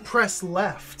didn't press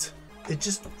left. It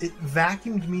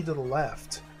vacuumed me to the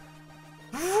left.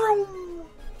 Vroom.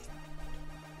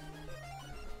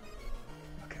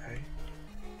 Okay.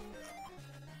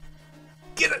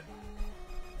 Get it.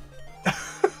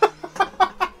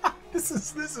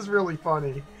 This is really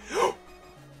funny.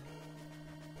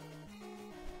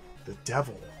 The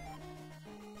devil.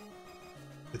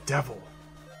 The devil.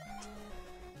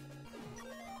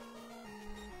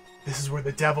 This is where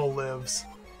the devil lives.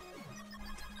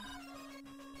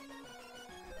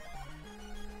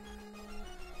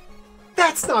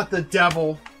 That's not the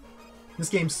devil! This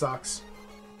game sucks.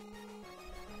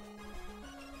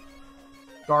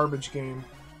 Garbage game.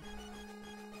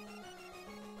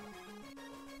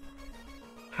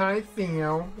 Hi,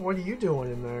 Theo. What are you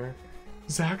doing in there?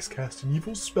 Zack's cast an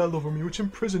evil spell over me which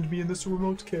imprisoned me in this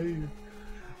remote cave.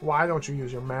 Why don't you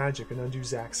use your magic and undo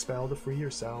Zack's spell to free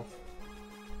yourself?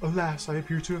 Alas, I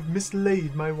appear to have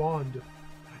mislaid my wand.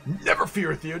 Never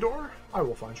fear, Theodore. I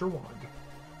will find your wand.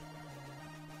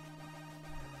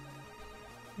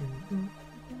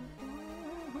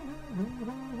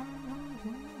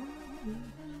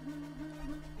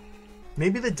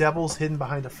 Maybe the devil's hidden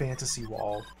behind a fantasy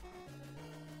wall.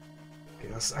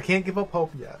 Okay, I can't give up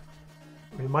hope yet.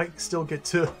 We might still get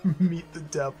to meet the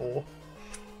devil.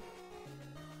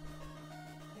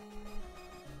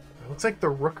 It looks like the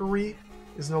rookery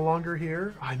is no longer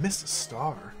here. Oh, I missed a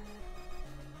star.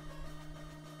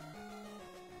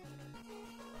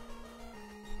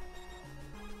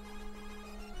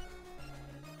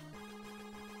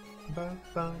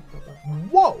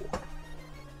 Whoa!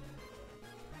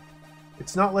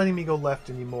 It's not letting me go left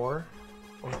anymore.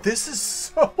 Oh, this is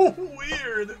so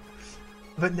weird!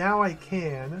 But now I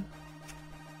can.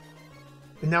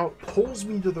 And now it pulls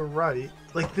me to the right.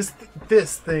 Like,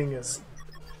 this thing is...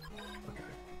 Okay.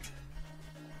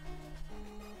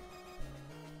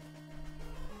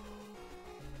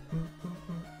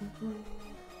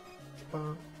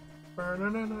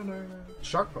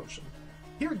 Shark potion.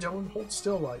 Here, Dylan, hold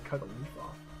still while I cut a leaf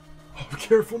off. Oh, be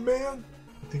careful, man!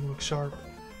 The thing looks sharp.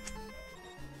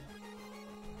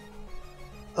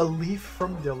 A leaf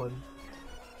from Dylan.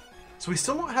 So we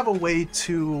still don't have a way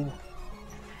to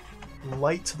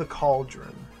light the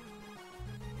cauldron.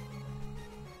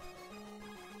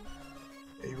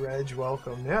 Hey, Reg,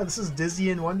 welcome. Yeah, this is Dizzy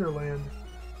in Wonderland.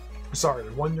 Sorry,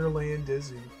 Wonderland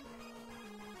Dizzy.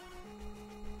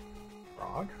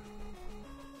 Frog?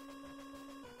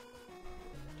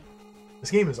 This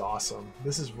game is awesome.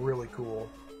 This is really cool.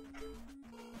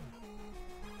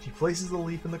 She places the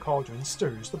leaf in the cauldron and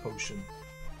stirs the potion.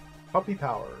 Puppy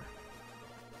power.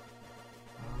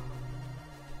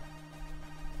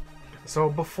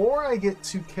 So before I get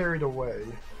too carried away...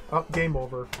 Oh, game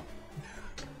over.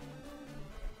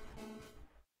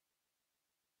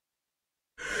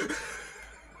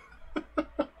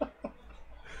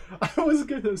 I was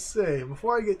gonna say,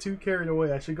 before I get too carried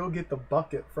away, I should go get the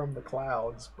bucket from the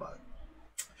clouds, but...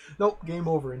 Nope, game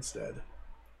over instead.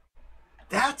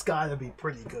 That's gotta be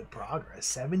pretty good progress.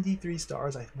 73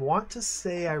 stars. I want to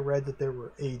say I read that there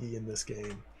were 80 in this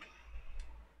game.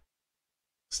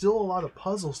 Still a lot of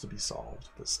puzzles to be solved,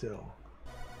 but still.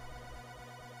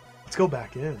 Let's go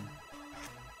back in.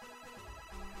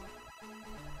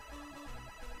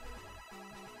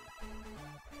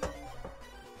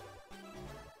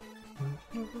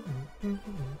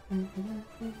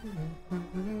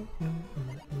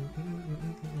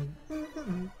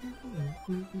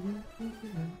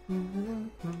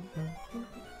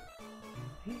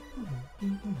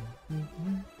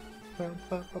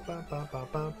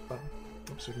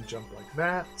 Oops, we can jump like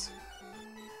that.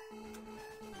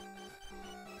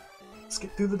 Let's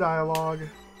get through the dialogue.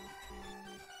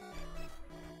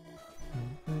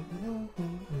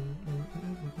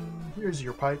 Here's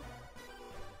your pipe.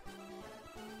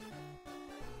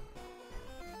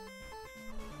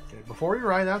 Okay, before we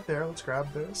ride out there, let's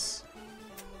grab this.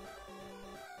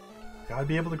 Gotta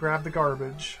be able to grab the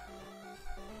garbage.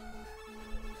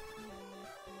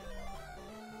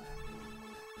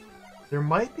 There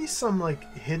might be some, like,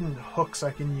 hidden hooks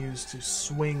I can use to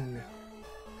swing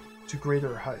to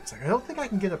greater heights. Like, I don't think I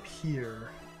can get up here.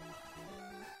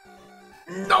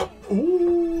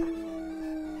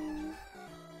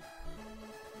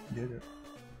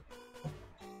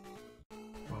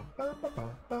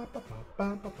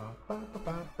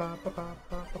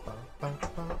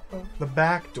 The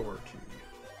back door key.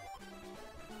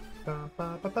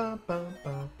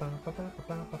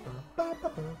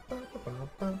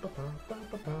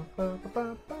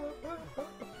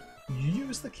 You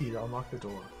use the key to unlock the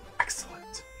door.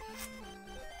 Excellent.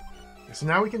 Okay, so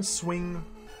now we can swing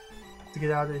to get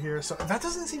out of here. So that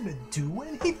doesn't seem to do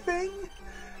anything,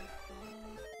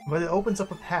 but it opens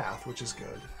up a path, which is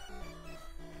good.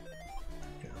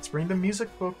 Okay, let's bring the music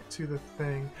book to the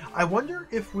thing. I wonder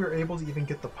if we're able to even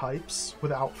get the pipes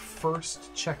without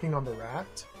first checking on the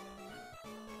rat.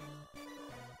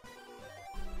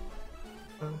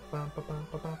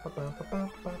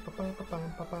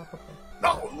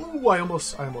 No! Ooh, I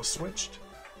almost switched.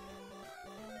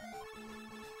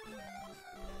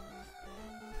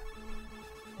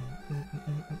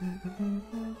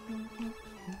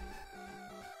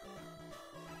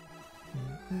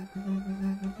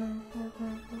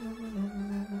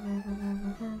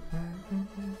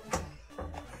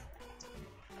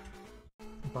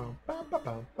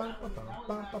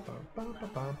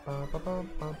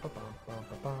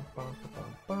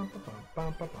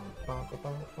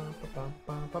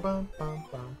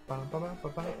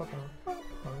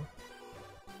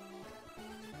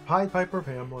 Pied Piper of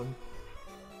Hamlin.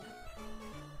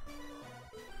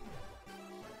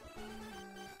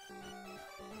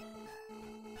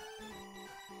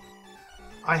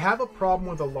 I have a problem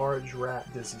with a large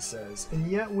rat, Dizzy says, and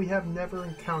yet we have never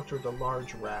encountered a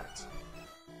large rat.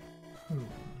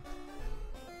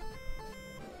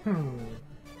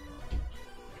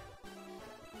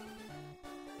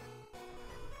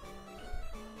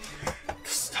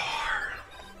 Star.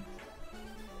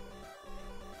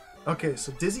 Okay,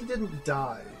 so Dizzy didn't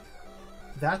die.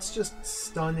 That's just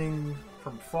stunning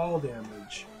from fall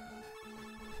damage.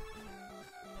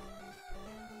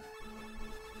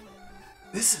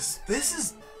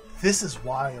 This is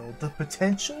wild. The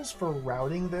potentials for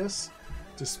routing this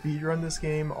to speedrun this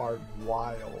game are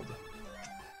wild.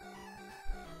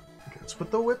 Okay, let's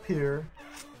put the whip here.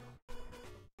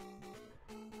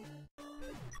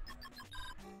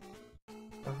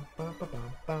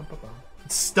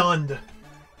 It's stunned.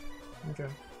 Okay.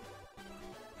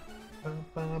 I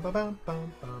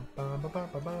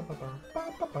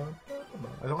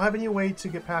don't have any way to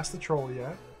get past the troll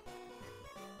yet.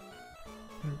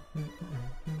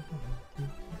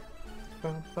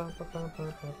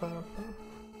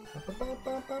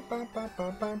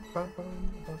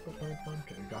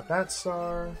 Okay, got that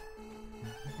star.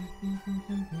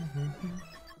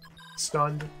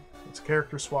 Stunned. It's a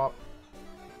character swap.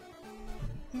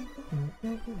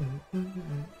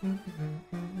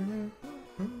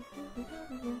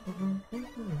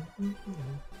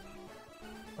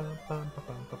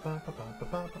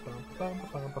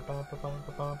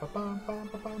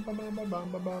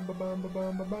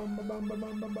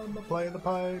 Play the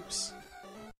pipes.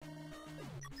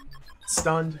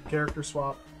 Stunned, character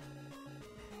swap.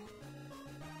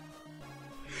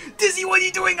 Dizzy, what are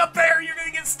you doing up there? You're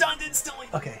gonna get stunned instantly.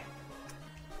 Okay.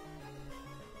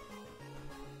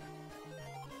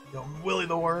 Yo, Willy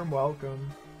the Worm,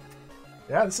 welcome.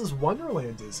 Yeah, this is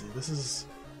Wonderland Dizzy. This is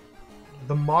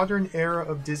the modern era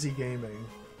of Dizzy gaming.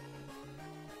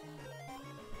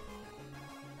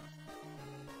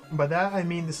 By that I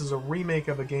mean this is a remake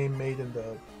of a game made in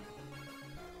the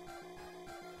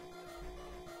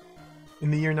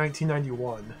year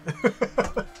 1991.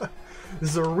 This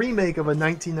is a remake of a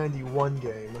 1991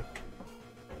 game,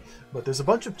 but there's a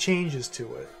bunch of changes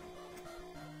to it.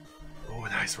 Oh,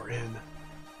 nice, we're in.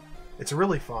 It's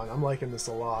really fun. I'm liking this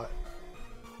a lot.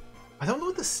 I don't know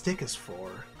what the stick is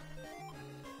for.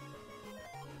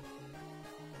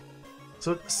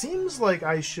 So it seems like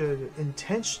I should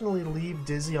intentionally leave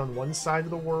Dizzy on one side of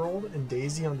the world and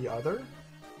Daisy on the other,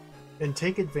 and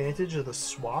take advantage of the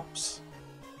swaps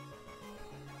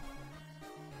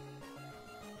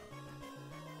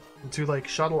to like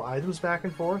shuttle items back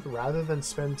and forth rather than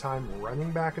spend time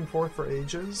running back and forth for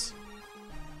ages.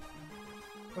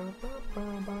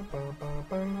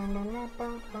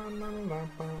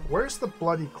 Where's the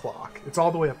bloody clock? It's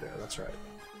all the way up there, that's right.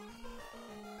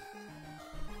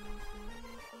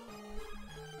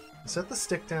 Set the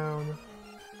stick down.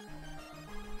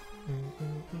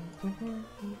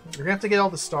 You're gonna have to get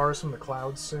all the stars from the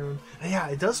clouds soon. And yeah,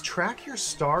 it does track your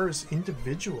stars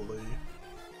individually.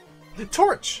 The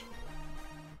torch!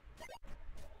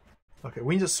 Okay,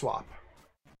 we need to swap.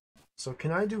 So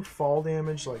can I do fall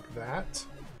damage like that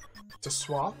to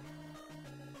swap?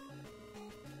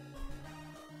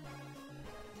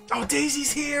 Oh,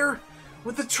 Daisy's here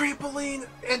with the trampoline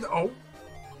and oh,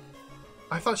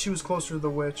 I thought she was closer to the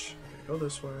witch. Okay, Go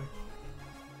this way.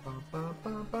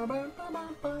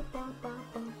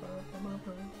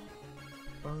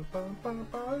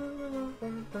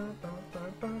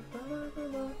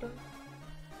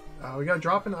 We gotta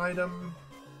drop an item.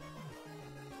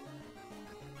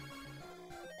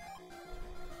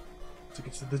 To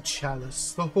get to the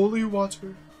chalice, the holy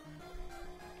water.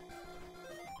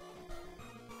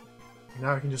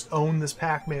 Now I can just own this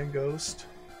Pac-Man ghost.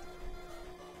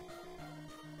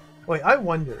 Wait, I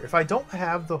wonder if I don't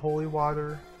have the holy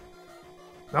water.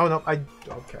 No,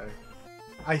 okay.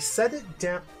 I set it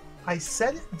down. I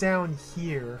set it down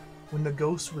here when the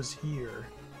ghost was here,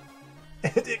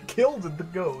 and it killed the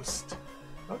ghost.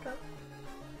 Okay,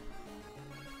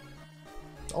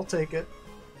 I'll take it.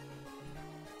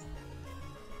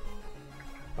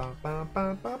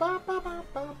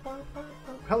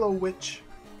 Hello, witch.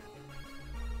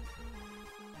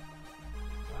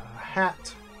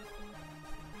 Hat.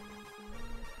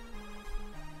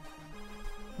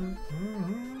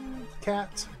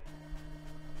 Cat.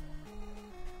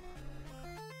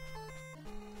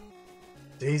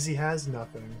 Daisy has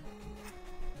nothing.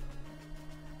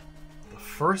 The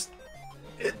first...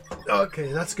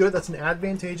 Okay, that's good. That's an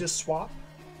advantageous swap.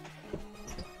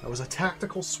 That was a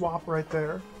tactical swap right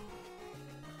there.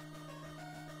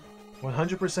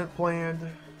 100% planned.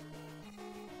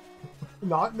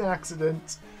 Not an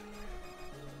accident.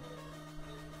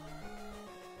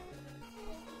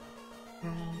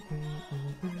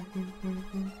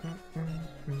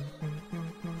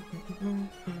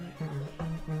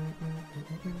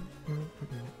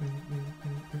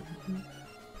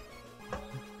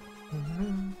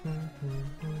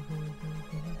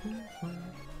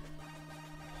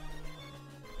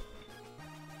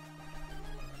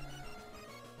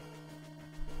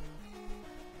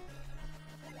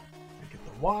 Get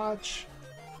the watch.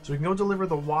 So we can go deliver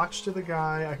the watch to the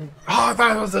guy. I can. Oh,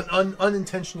 that was an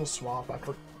unintentional swap. I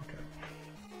put. Okay.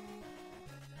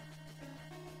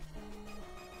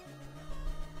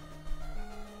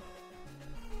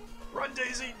 Run,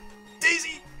 Daisy!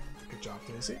 Daisy! Good job,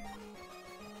 Daisy.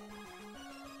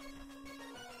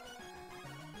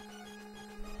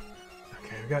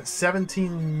 Okay, we got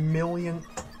 17 million.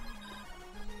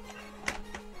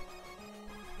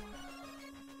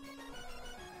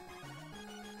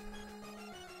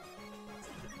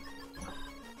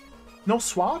 No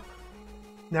swap?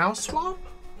 Now swap?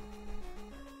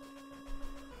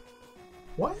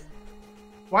 What?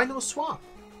 Why no swap?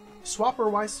 Swap or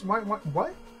why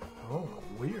what? Oh,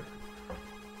 weird.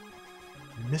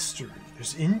 Mystery.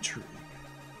 There's intrigue.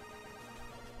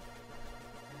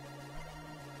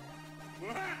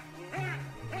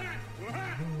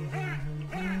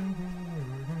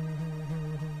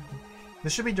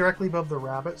 This should be directly above the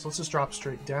rabbit, so let's just drop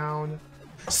straight down.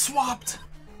 Swapped!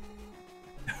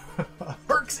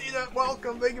 Perksina,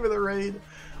 welcome! Thank you for the raid.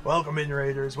 Welcome in,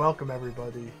 raiders. Welcome,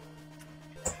 everybody.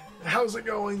 How's it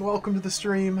going? Welcome to the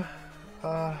stream.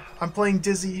 I'm playing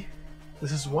Dizzy.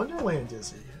 This is Wonderland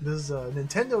Dizzy. This is a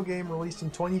Nintendo game released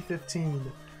in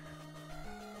 2015.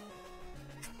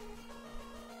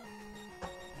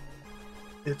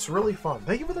 It's really fun.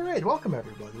 Thank you for the raid. Welcome,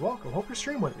 everybody. Welcome. Hope your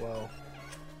stream went well.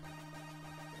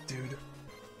 Dude.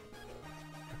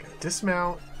 Okay,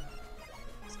 dismount.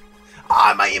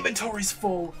 Ah, my inventory's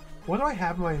full! What do I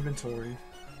have in my inventory?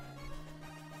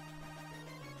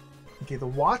 Okay, the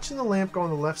watch and the lamp go on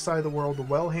the left side of the world. The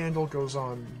well handle goes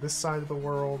on this side of the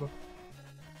world.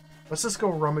 Let's just go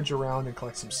rummage around and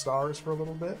collect some stars for a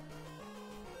little bit.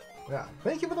 Yeah,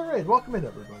 thank you for the raid. Welcome in,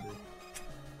 everybody.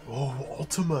 Oh,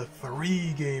 Ultima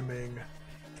 3 gaming.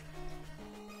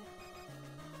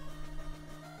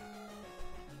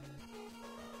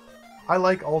 I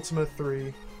like Ultima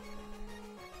 3.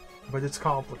 But it's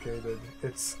complicated.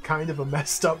 It's kind of a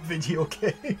messed up video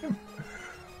game.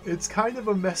 It's kind of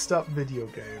a messed up video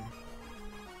game.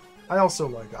 I also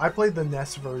like it. I played the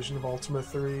NES version of Ultima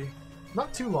 3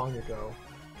 not too long ago.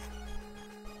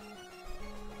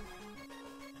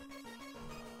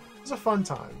 It was a fun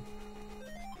time.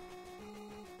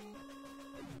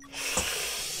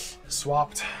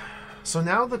 Swapped. So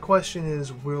now the question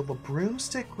is, will the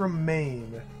broomstick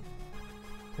remain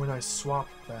when I swap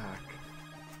back?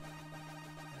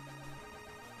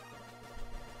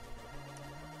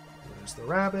 There's the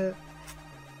rabbit.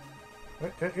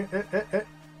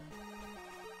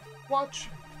 Watch.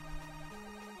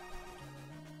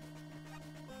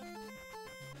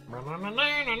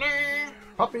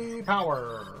 Puppy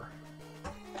power.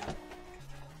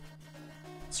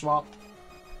 Swap.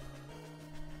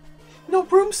 No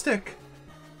broomstick.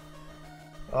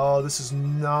 Oh, this is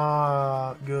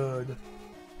not good.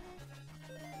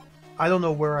 I don't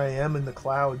know where I am in the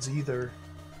clouds either.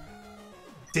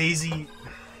 Daisy.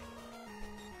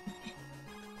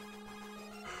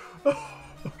 Oh,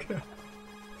 okay.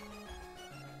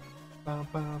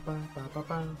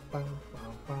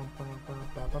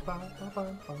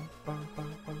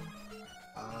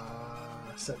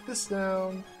 Set this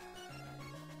down.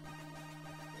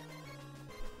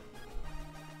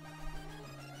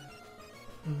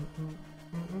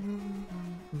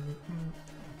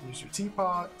 Use your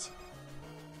teapot.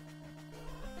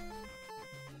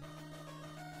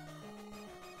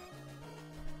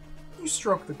 You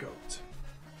stroke the goat.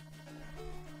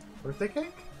 Birthday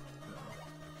cake?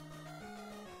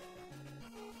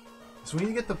 So we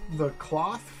need to get the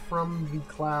cloth from the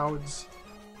clouds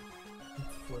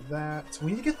for that. So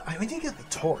we need to get the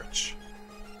torch.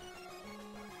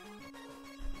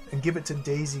 And give it to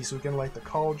Daisy so we can light the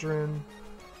cauldron.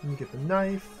 And get the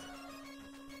knife.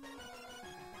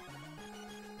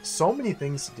 So many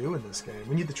things to do in this game.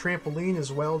 We need the trampoline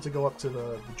as well to go up to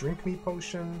the drink me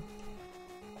potion.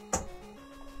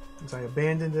 Since I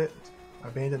abandoned it. I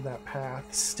abandoned that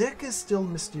path. Stick is still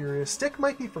mysterious. Stick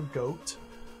might be for goat.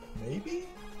 Maybe?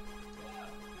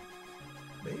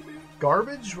 Maybe.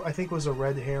 Garbage, I think, was a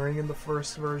red herring in the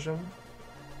first version.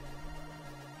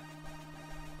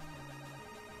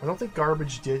 I don't think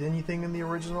Garbage did anything in the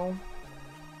original.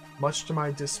 Much to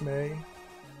my dismay.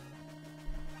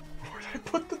 Where did I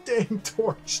put the dang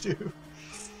torch, dude?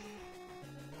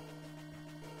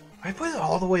 I put it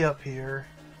all the way up here.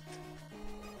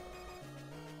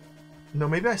 No,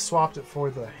 maybe I swapped it for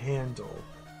the handle.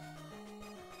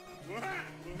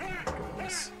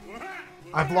 Goodness.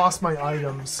 I've lost my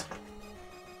items.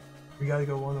 We gotta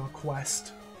go on a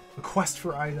quest. A quest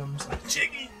for items.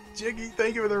 Jiggy! Jiggy,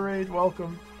 thank you for the raid.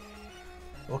 Welcome.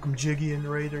 Welcome, Jiggy and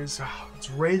Raiders.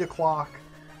 It's raid o'clock.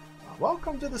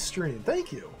 Welcome to the stream.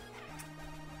 Thank you.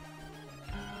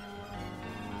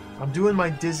 I'm doing my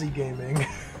Dizzy gaming.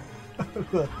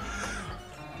 The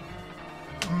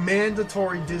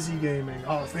mandatory Dizzy gaming.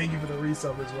 Oh, thank you for the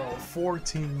resub as well.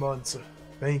 14 months.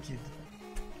 Thank you.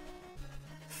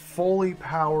 Fully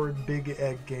powered Big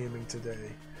Egg gaming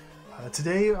today.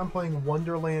 Today I'm playing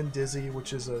Wonderland Dizzy,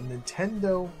 which is a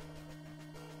Nintendo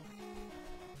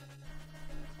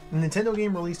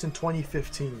game released in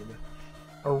 2015.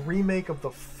 A remake of the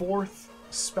 4th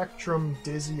Spectrum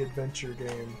Dizzy adventure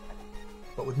game,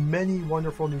 but with many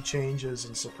wonderful new changes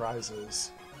and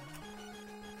surprises.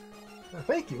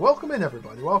 Thank you. Welcome in,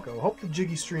 everybody. Welcome. Hope the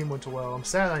Jiggy stream went well. I'm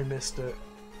sad I missed it.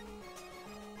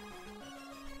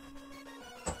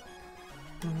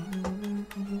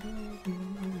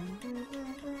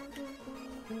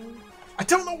 I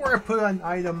don't know where I put an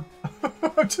item.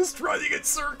 I'm just running in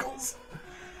circles.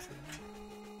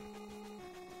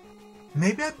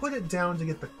 Maybe I put it down to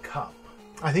get the cup.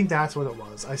 I think that's what it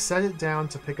was. I set it down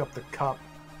to pick up the cup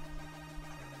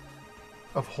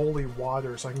of holy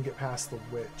water so I can get past the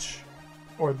witch.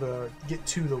 Or get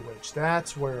to the witch.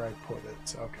 That's where I put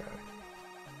it. Okay.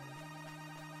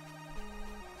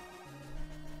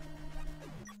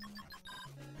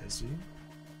 Is he?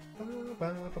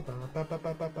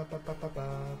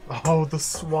 Oh, the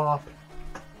swap.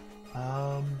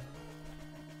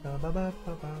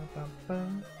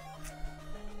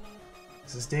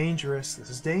 This is dangerous.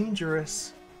 This is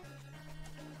dangerous.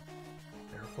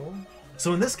 Careful.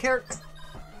 So in this game,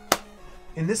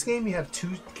 you have 2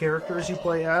 characters you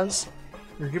play as.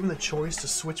 You're given the choice to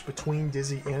switch between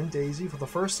Dizzy and Daisy. For the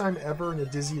first time ever in a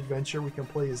Dizzy adventure, we can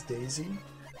play as Daisy,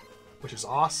 which is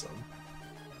awesome.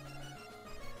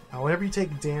 Now, whenever you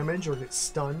take damage or get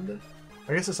stunned,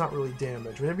 I guess it's not really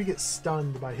damage. Whenever you get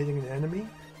stunned by hitting an enemy,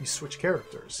 you switch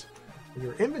characters. And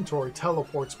your inventory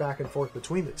teleports back and forth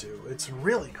between the two. It's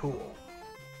really cool.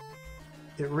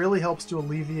 It really helps to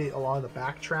alleviate a lot of the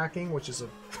backtracking, which is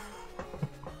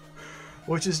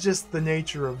which is just the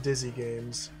nature of Dizzy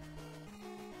games.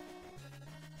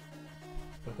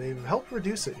 But they've helped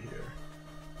reduce it here.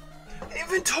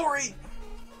 Inventory!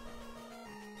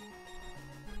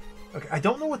 Okay, I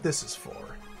don't know what this is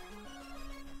for.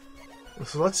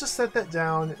 So let's just set that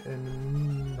down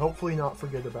and hopefully not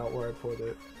forget about where I put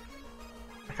it.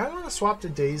 I kind of want to swap to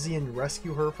Daisy and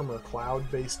rescue her from her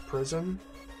cloud-based prison.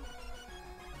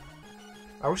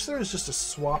 I wish there was just a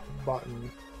swap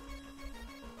button.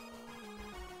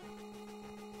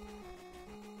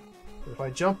 If I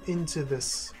jump into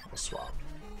this, I'll swap.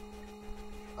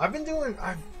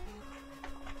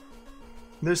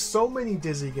 There's so many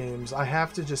Dizzy games, I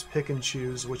have to just pick and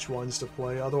choose which ones to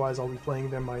play, otherwise I'll be playing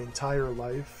them my entire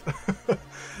life.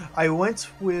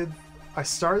 I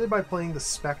started by playing the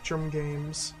Spectrum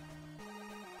games.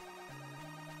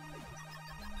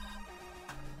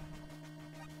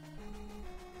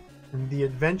 the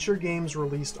adventure games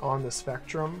released on the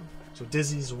Spectrum. So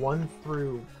Dizzy's 1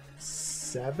 through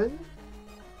 7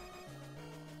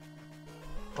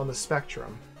 on the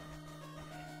Spectrum.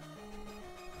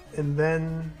 And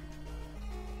then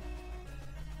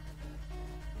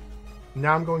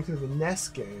now I'm going through the NES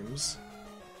games.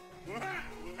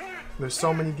 There's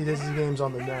so many Dizzy games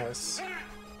on the NES.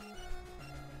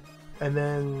 And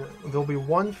then there'll be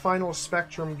one final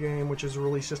Spectrum game, which was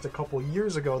released just a couple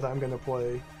years ago, that I'm going to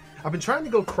play. I've been trying to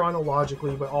go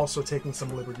chronologically, but also taking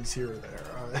some liberties here or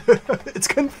there. It's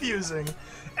confusing.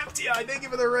 FTI, thank you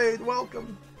for the raid.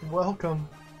 Welcome. Welcome.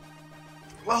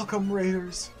 Welcome,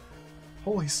 Raiders.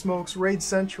 Holy smokes, Raid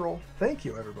Central. Thank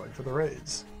you, everybody, for the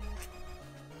raids.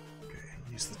 Okay,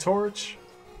 use the torch.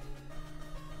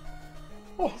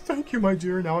 Oh, thank you, my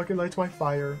dear. Now I can light my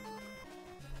fire.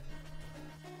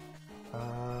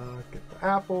 Get the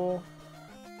apple.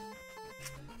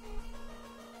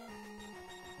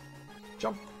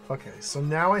 Jump. Okay, so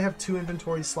now I have 2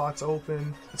 inventory slots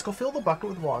open. Let's go fill the bucket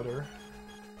with water.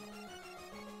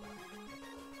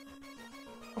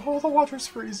 Oh, the water's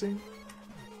freezing.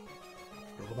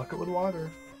 Fill the bucket with water.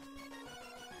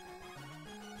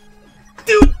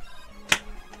 Dude!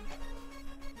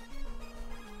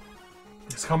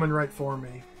 It's coming right for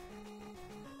me.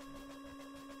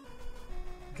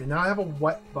 Okay, now I have a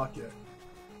wet bucket.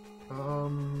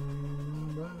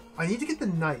 I need to get the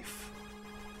knife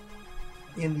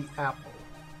and the apple.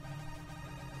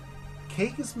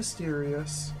 Cake is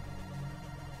mysterious.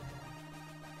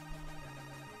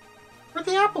 Where'd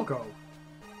the apple go?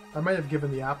 I might have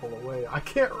given the apple away. I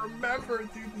can't remember,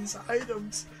 dude, these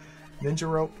items. Ninja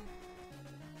rope.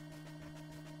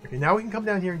 Okay, now we can come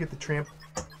down here and get the tramp.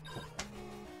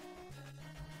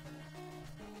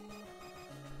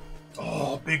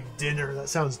 Oh, big dinner. That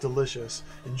sounds delicious.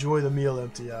 Enjoy the meal,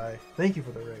 MTI. Thank you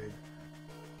for the raid.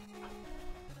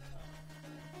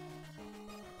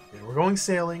 Okay, we're going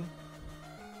sailing.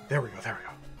 There we go, there we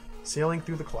go. Sailing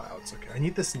through the clouds. Okay, I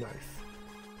need this knife.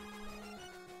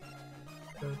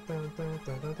 Dun, dun, dun,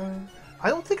 dun, dun, dun. I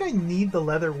don't think I need the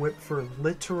leather whip for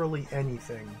literally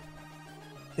anything.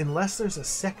 Unless there's a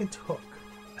second hook.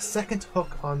 A second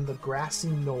hook on the grassy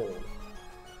knoll.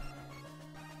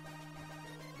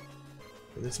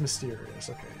 It's mysterious.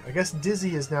 Okay, I guess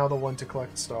Dizzy is now the one to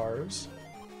collect stars.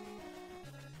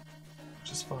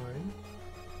 Which is fine.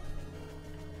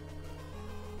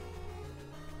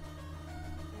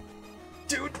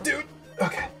 Dude!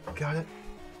 Okay, got it.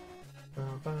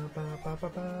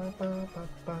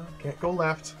 Can't go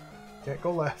left. Can't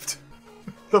go left.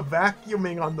 The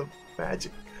vacuuming on the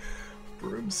magic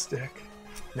broomstick.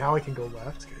 Now I can go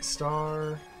left. Okay,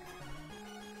 star.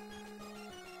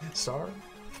 Star.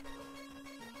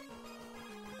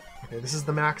 Okay, this is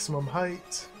the maximum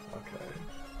height. Okay.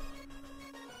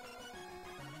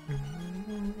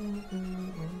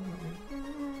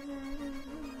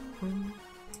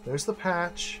 There's the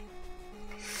patch.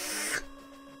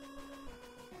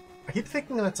 I keep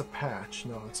thinking that's a patch.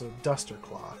 No, it's a duster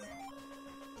cloth.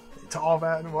 To all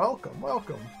that, and welcome.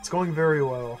 It's going very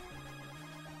well.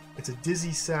 It's a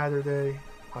Dizzy Saturday.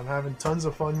 I'm having tons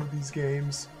of fun with these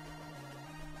games.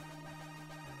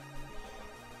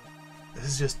 This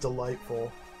is just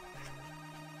delightful.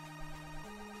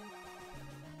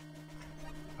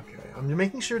 Okay, I'm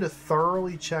making sure to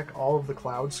thoroughly check all of the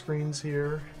cloud screens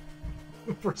here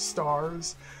for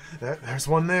stars. There's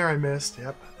one there I missed.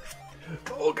 Yep.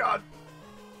 Oh god.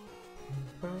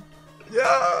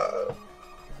 Yeah.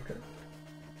 Okay.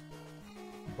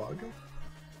 Bug.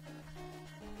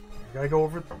 I gotta go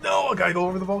over. No, I gotta go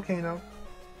over the volcano.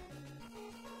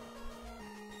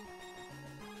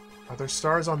 Are there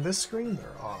stars on this screen?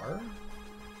 There are.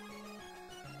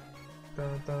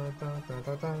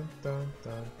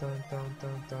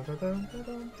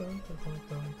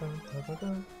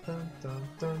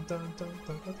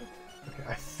 Okay,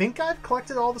 I think I've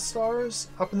collected all the stars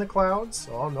up in the clouds.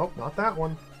 Oh, nope, not that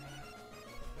one.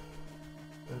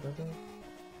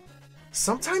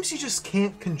 Sometimes you just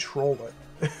can't control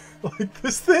it. Like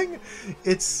this thing,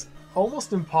 it's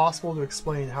almost impossible to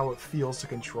explain how it feels to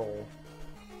control.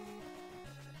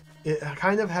 It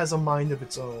kind of has a mind of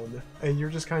its own, and you're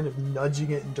just kind of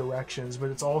nudging it in directions, but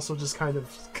it's also just kind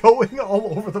of going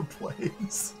all over the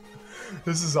place.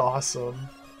 This is awesome.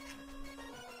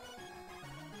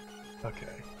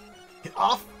 Okay. Get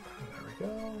off! There we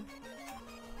go.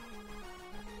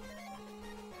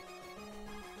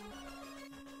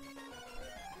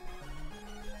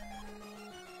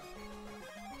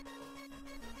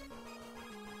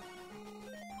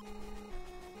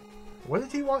 What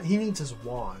did he want? He needs his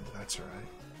wand, that's right.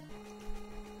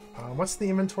 What's the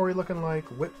inventory looking like?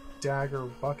 Whip dagger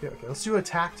bucket. Okay, let's do a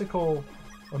tactical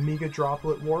Amiga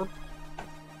droplet warp.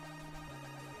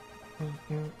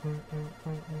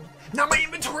 Now my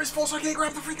inventory's full, so I can't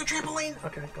grab the freaking trampoline.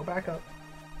 Okay, go back up.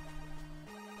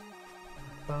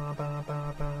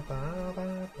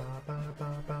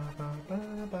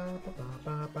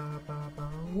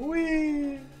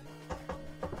 Whee!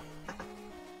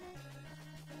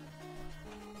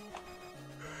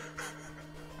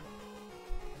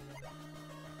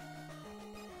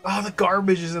 Oh, the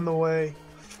garbage is in the way.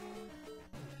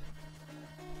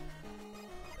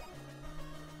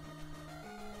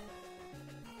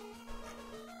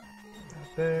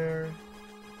 There.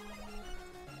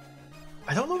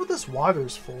 I don't know what this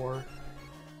water's for.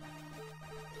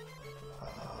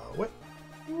 What?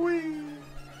 Whee!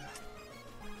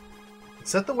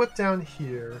 Set the whip down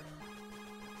here.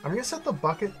 I'm gonna set the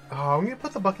bucket. Oh, I'm gonna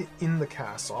put the bucket in the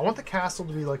castle. I want the castle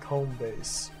to be like home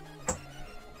base.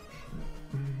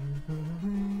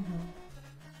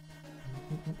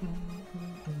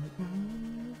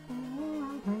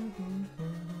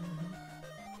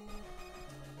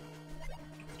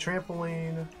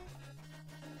 Trampoline.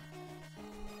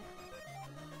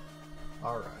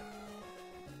 Alright.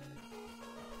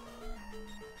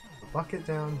 The bucket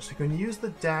down. So you're going to use the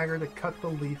dagger to cut the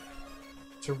leaf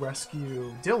to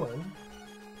rescue Dylan.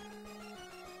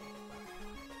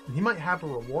 And he might have a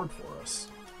reward for us.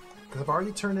 Because I've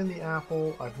already turned in the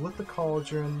apple. I've lit the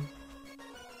cauldron.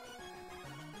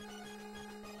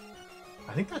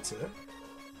 I think that's it.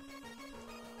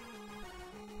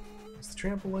 It's the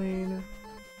trampoline.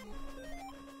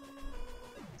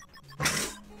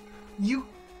 You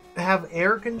have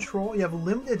air control? You have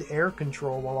limited air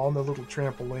control while on the little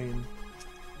trampoline.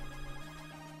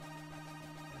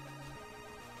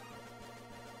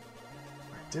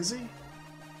 Dizzy?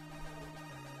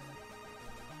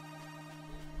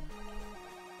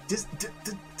 Dizzy,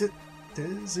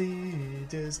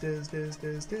 dizzy.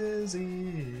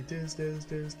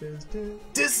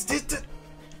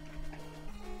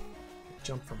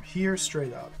 Jump from here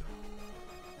straight up.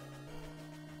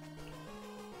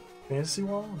 Fantasy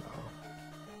wall? No.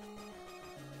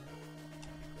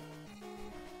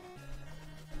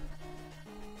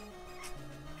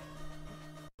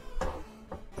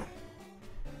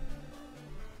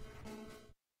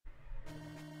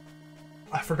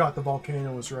 I forgot the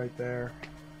volcano was right there.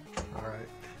 Alright.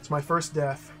 It's my first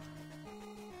death.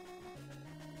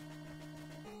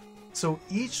 So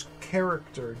each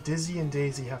character, Dizzy and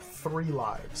Daisy, have 3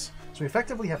 lives. So we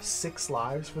effectively have 6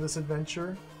 lives for this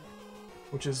adventure.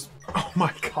 Which is, oh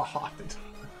my god,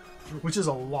 which is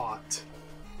a lot.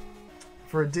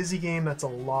 For a Dizzy game, that's a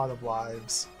lot of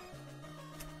lives.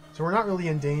 So we're not really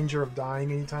in danger of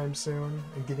dying anytime soon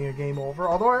and getting a game over,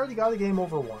 although I already got a game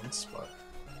over once, but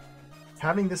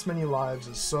having this many lives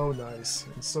is so nice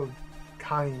and so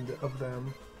kind of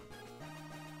them.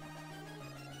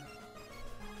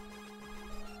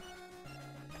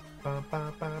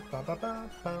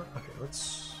 Okay,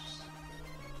 let's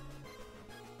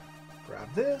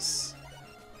grab this.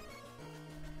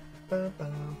 Okay,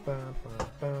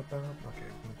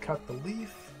 cut the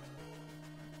leaf.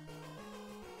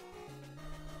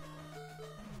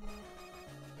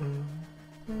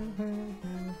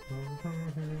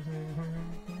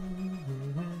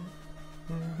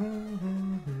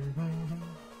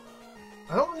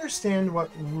 I don't understand what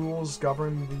rules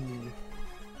govern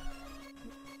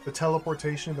the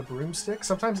teleportation of the broomstick.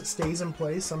 Sometimes it stays in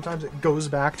place, sometimes it goes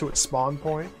back to its spawn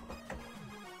point.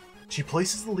 She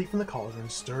places the leaf in the cauldron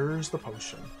and stirs the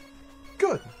potion.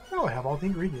 Good, now I have all the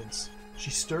ingredients.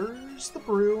 She stirs the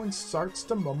brew and starts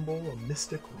to mumble a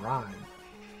mystic rhyme.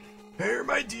 Here,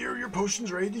 my dear, your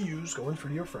potion's ready to use. Go in for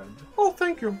your friend. Oh,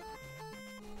 thank you.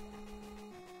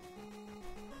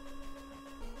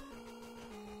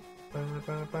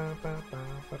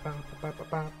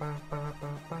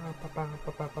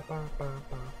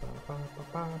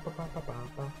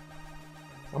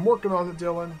 I'm working on it,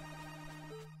 Dylan.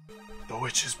 The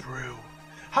witch's brew.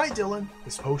 Hi, Dylan.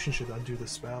 This potion should undo the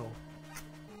spell.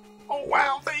 Oh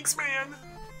wow, thanks, man.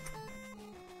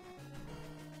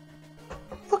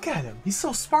 Look at him. He's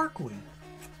so sparkly.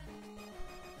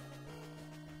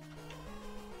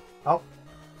 Oh.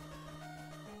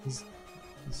 He's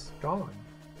gone.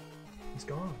 He's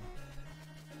gone.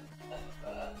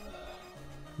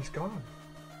 He's gone.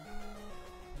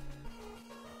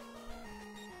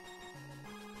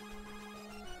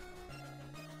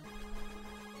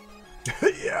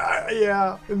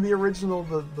 yeah. In the original,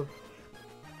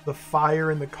 the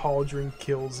fire in the cauldron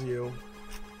kills you.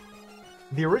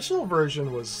 The original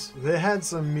version they had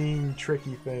some mean,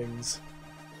 tricky things.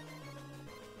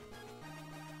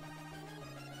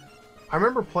 I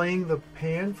remember playing the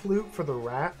pan flute for the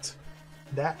rat.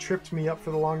 That tripped me up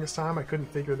for the longest time. I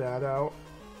couldn't figure that out.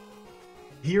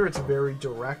 Here it's very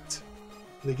direct.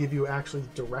 They give you actually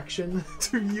direction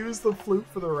to use the flute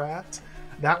for the rat.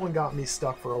 That one got me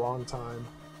stuck for a long time.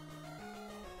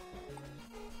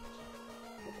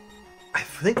 I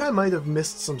think I might have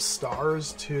missed some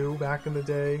stars too back in the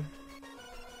day.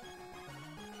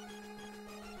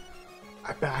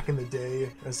 Back in the day,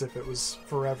 as if it was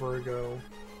forever ago.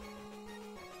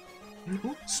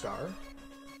 Ooh, star.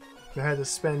 I had to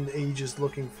spend ages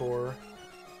looking for.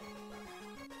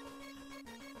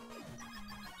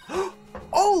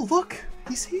 Oh, look!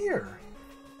 He's here!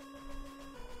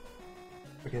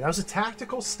 Okay, that was a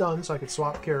tactical stun, so I could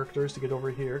swap characters to get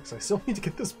over here, because I still need to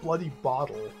get this bloody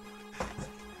bottle.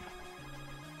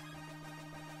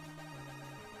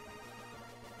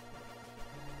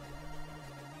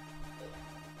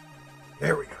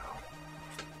 There we go.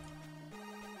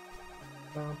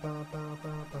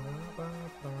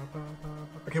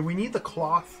 Okay, we need the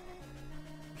cloth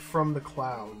from the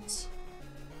clouds.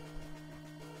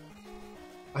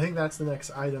 I think that's the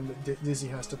next item that Dizzy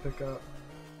has to pick up.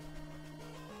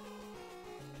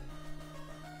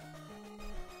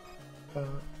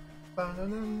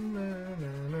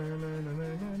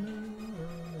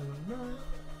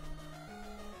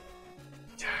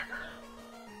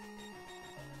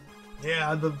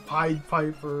 Yeah, the Pied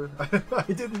Piper.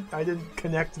 I didn't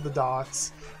connect the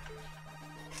dots.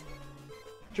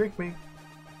 Drink me.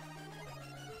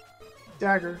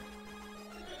 Dagger.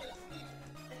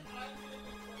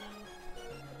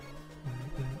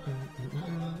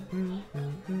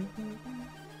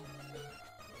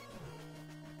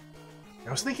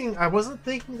 I wasn't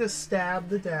thinking to stab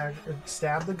the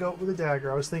goat with a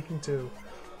dagger. I was thinking to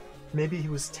maybe he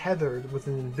was tethered with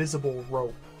an invisible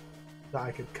rope that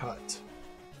I could cut.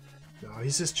 No,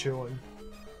 he's just chewing.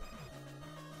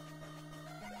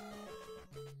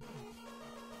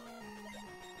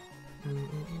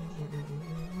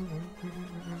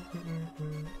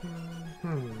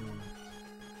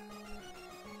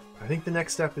 I think the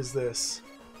next step is this.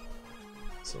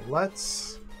 So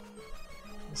let's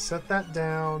set that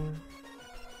down.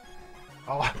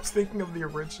 Oh, I was thinking of the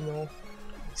original.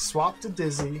 Swap to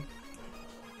Dizzy.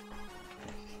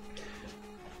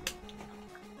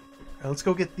 And let's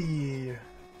go get the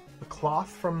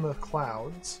cloth from the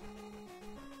clouds.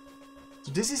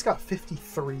 So Dizzy's got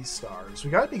 53 stars. We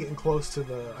gotta be getting close to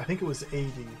the... I think it was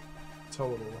 80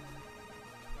 total.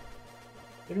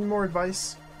 Any more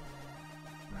advice?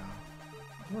 No.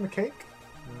 You want a cake?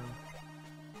 No.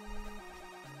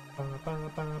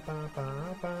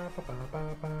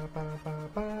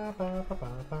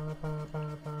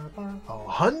 Oh,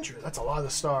 100! That's a lot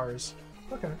of stars.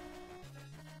 Okay.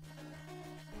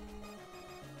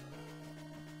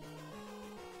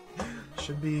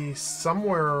 Should be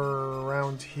somewhere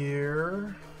around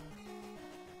here.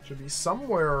 Should be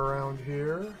somewhere around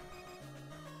here.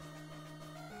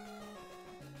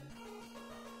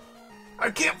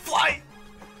 I can't fly!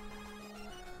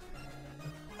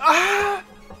 Ah!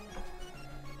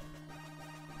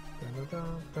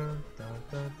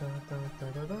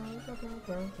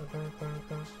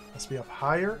 Must be up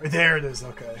higher. There it is,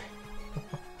 okay.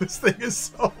 This thing is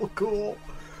so cool.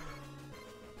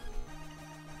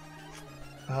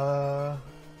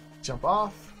 Jump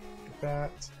off. Get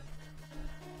that.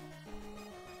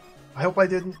 I hope I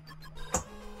didn't.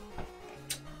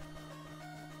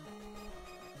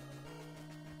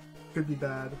 Could be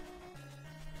bad.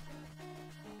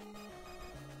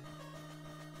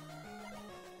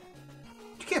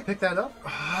 You can't pick that up.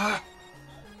 Ah.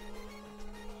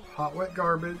 Hot, wet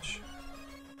garbage.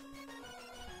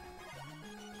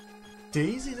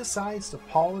 Daisy decides to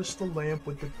polish the lamp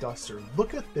with the duster.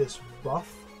 Look at this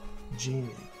rough genie.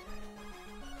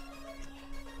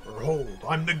 Behold,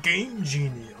 I'm the game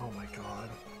genie. Oh my god.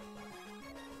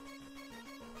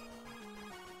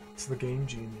 It's the game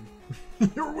genie.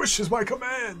 Your wish is my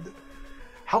command.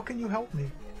 How can you help me?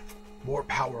 More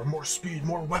power, more speed,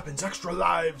 more weapons, extra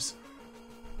lives.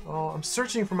 Oh, I'm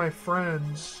searching for my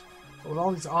friends. With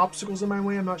all these obstacles in my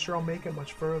way, I'm not sure I'll make it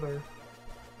much further.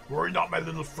 Worry not, my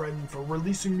little friend. For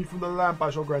releasing me from the lamp, I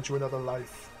shall grant you another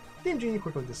life. Game Genie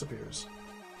quickly disappears.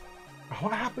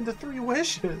 What happened to 3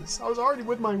 wishes? I was already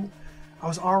with my... I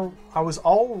was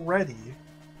already...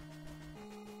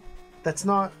 That's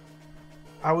not...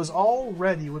 I was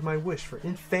already with my wish for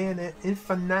infinite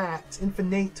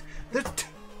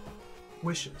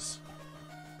wishes.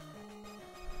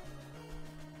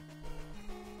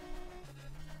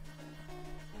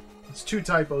 It's 2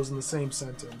 typos in the same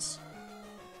sentence.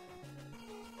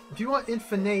 If you want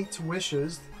infinite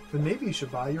wishes, then maybe you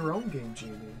should buy your own Game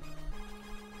Genie.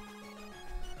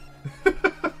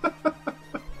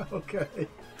 Okay.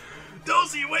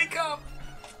 Dozy, wake up!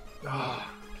 Ah.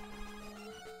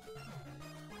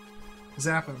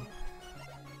 Zap him.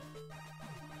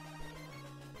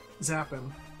 Zap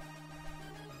him.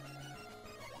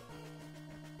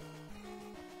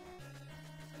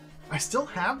 I still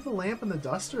have the lamp and the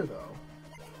duster, though.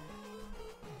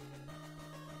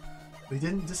 They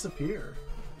didn't disappear.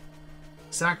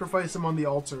 Sacrifice them on the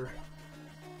altar.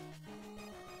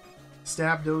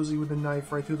 Stab Dozy with a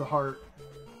knife right through the heart.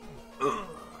 Ugh.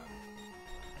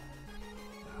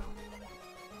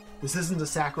 This isn't a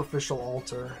sacrificial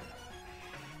altar.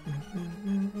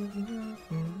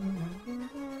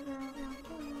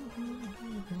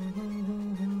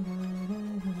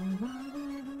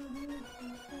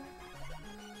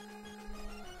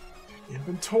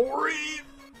 Inventory!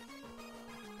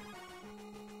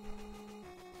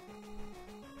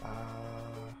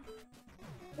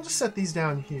 We'll just set these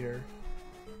down here.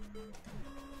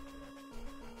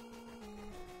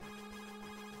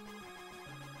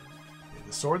 Okay,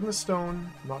 the sword and the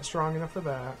stone, not strong enough for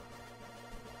that.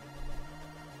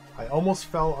 I almost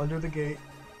fell under the gate.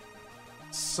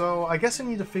 So I guess I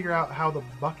need to figure out how the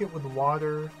bucket with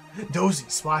water... Dozy,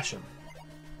 splash him.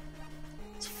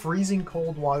 It's freezing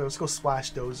cold water. Let's go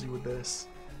splash Dozy with this.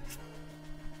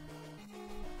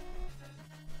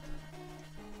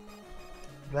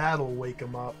 That'll wake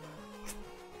him up.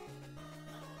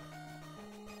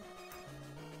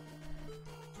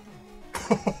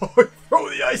 Throw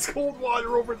the ice cold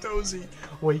water over Dozy.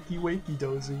 Wakey, wakey,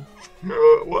 Dozy.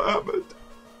 What happened?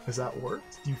 Has that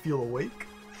worked? Do you feel awake?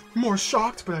 More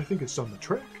shocked, but I think it's done the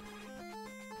trick.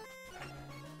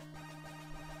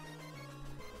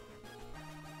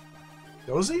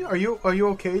 Dozy, are you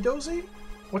okay, Dozy?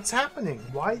 What's happening?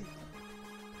 Why?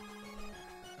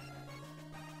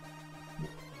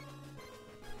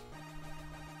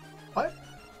 What?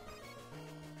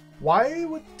 Why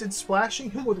did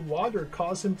splashing him with water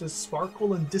cause him to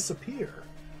sparkle and disappear?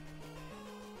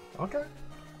 Okay.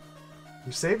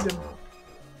 You saved him.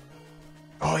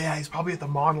 Oh yeah, he's probably at the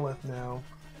monolith now.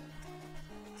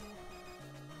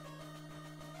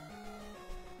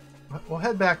 We'll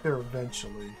head back there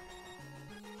eventually.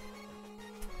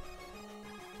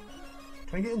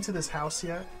 Can I get into this house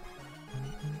yet?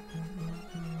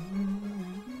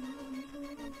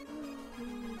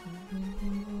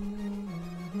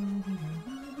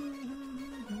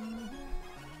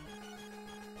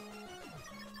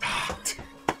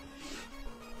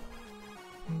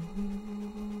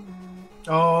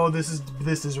 Oh, this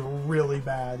is really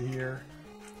bad here.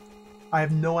 I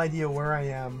have no idea where I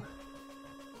am.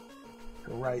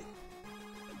 Go right.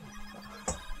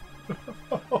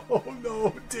 Oh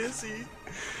no, Dizzy.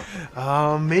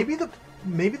 Maybe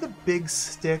the big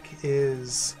stick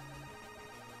is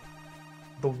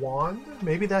the wand.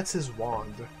 Maybe that's his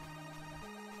wand.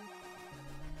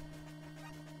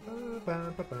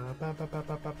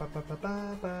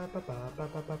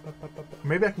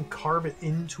 Maybe I can carve it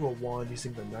into a wand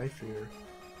using the knife here.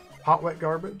 Hot, wet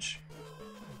garbage.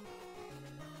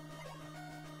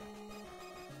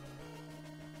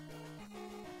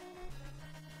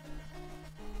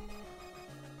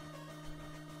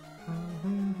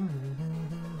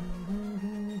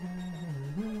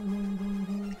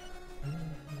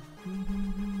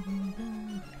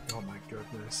 Oh my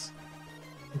goodness.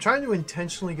 I'm trying to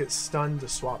intentionally get stunned to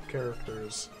swap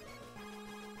characters.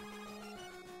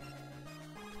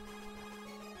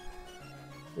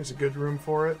 There's a good room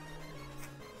for it.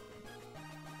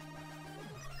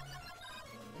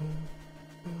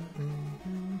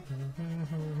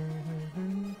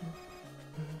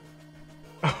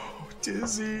 Oh,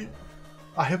 Dizzy.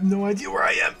 I have no idea where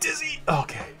I am, Dizzy.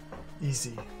 Okay,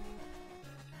 easy.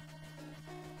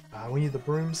 We need the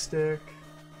broomstick.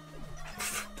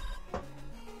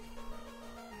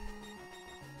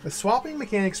 The swapping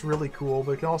mechanic's really cool,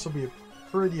 but it can also be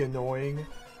pretty annoying.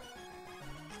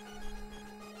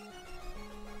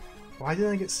 Why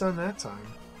didn't I get stunned that time?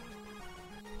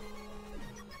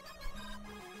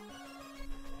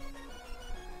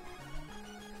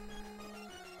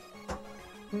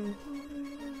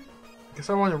 Guess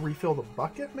I want to refill the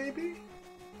bucket, maybe?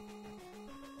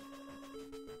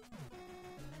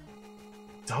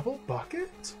 Double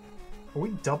bucket? Are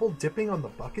we double dipping on the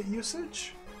bucket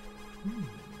usage?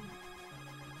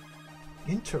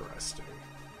 Interesting.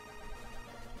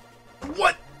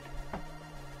 What?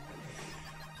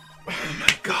 Oh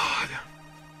my god.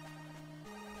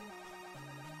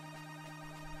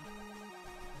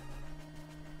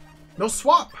 No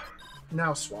swap.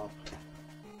 Now swap.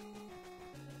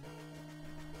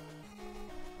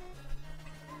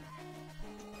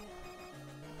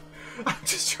 I'm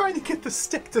just trying to get the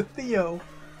stick to Theo.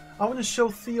 I want to show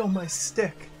Theo my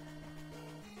stick.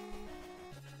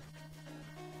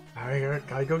 I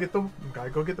gotta go get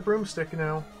the broomstick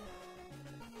now.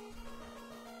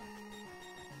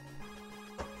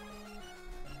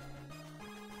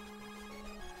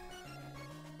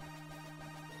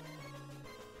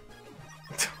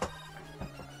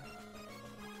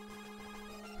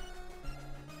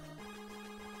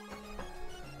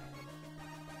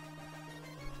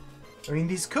 I mean,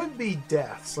 these could be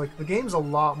deaths. Like, the game's a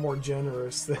lot more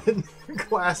generous than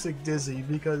Classic Dizzy,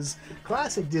 because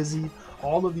Classic Dizzy,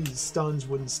 all of these stuns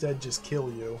would instead just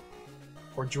kill you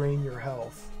or drain your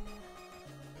health.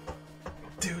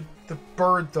 Dude, the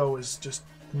bird, though, is just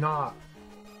not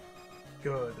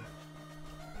good.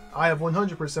 I have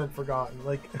 100% forgotten.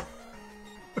 Like,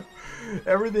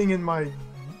 everything in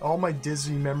all my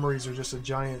Dizzy memories are just a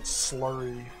giant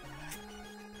slurry.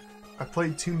 I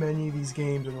played too many of these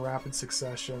games in rapid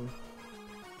succession.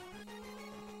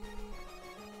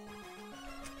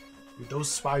 Dude, those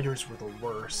spiders were the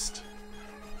worst.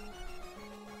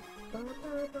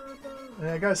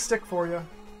 Hey, I got a stick for you.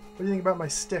 What do you think about my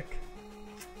stick?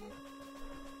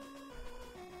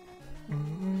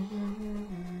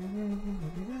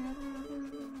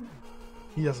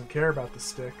 He doesn't care about the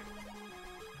stick.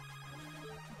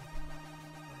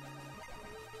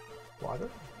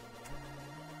 Water?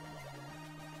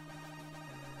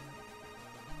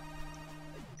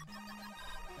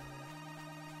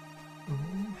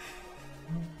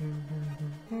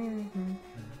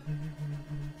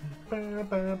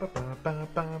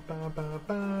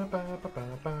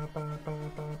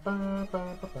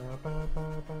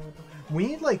 We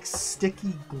need like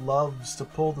sticky gloves to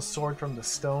pull the sword from the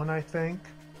stone, I think.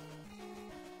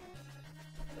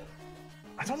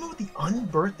 I don't know what the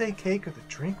unbirthday cake or the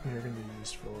drink we are going to be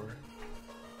used for.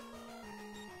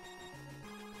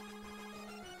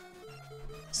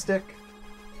 Stick.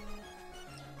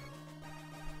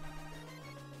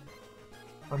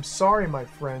 I'm sorry, my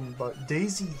friend, but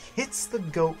Daisy hits the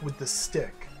goat with the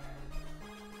stick.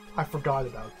 I forgot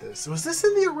about this. Was this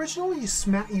in the original?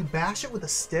 You bash it with a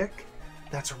stick?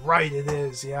 That's right, it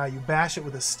is. Yeah, you bash it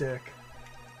with a stick.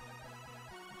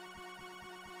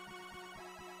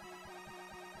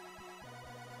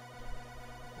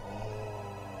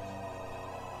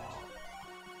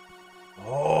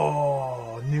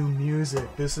 Oh, new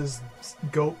music. This is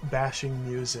goat bashing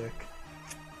music.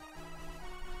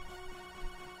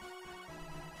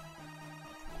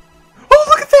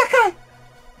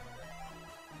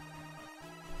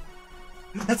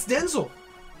 That's Denzel!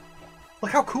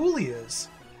 Look how cool he is!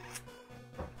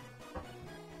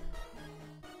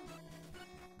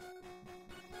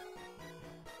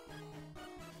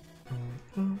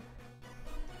 I'm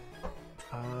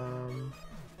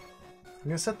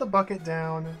gonna set the bucket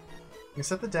down. I'm gonna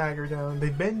set the dagger down.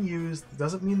 They've been used.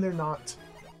 Doesn't mean they're not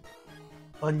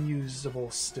unusable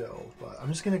still, but I'm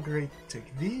just gonna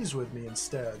take these with me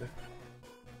instead.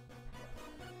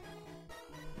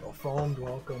 Foamed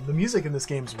welcome. The music in this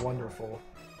game is wonderful.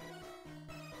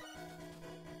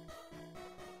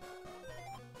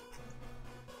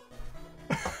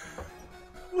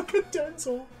 Look at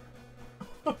Denzel.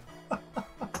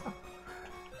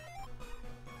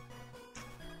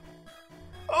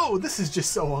 Oh, this is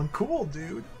just so uncool,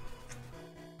 dude.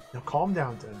 Now calm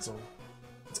down, Denzel.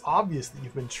 It's obvious that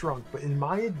you've been shrunk, but in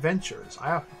my adventures, I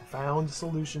have found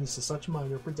solutions to such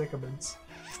minor predicaments.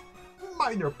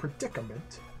 Minor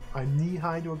predicament? I'm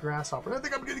knee-high to a grasshopper, and I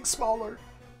think I'm getting smaller.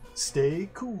 Stay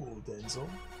cool, Denzel.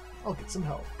 I'll get some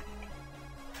help.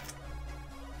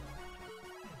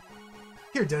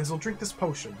 Here, Denzel, drink this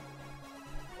potion.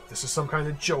 This is some kind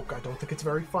of joke. I don't think it's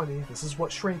very funny. This is what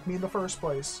shrank me in the first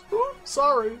place. Ooh,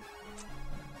 sorry.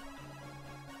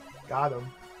 Got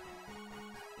him.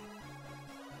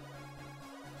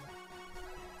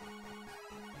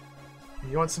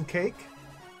 You want some cake?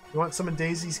 You want some of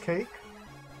Daisy's cake?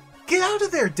 Get out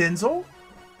of there, Denzel!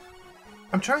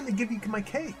 I'm trying to give you my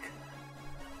cake.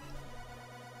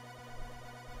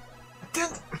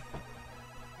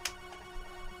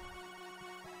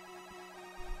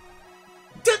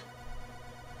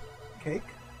 Cake?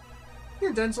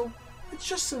 Here, Denzel. It's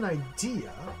just an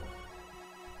idea.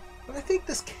 But I think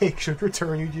this cake should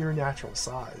return you to your natural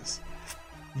size.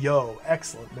 Yo,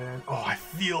 excellent, man. Oh, I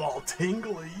feel all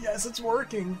tingly. Yes, it's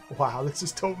working. Wow, this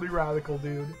is totally radical,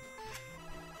 dude.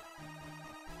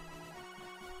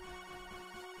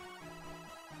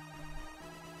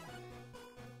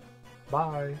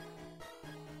 Bye.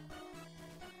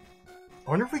 I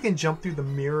wonder if we can jump through the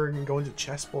mirror and go into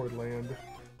chessboard land.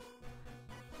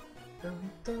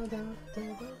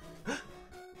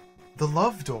 The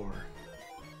love door.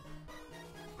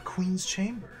 The Queen's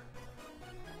chamber.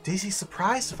 Daisy's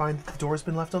surprised to find that the door's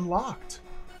been left unlocked.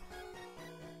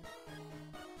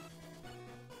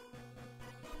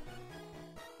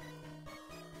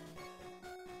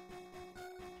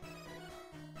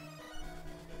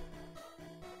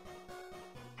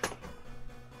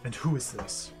 And who is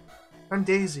this? I'm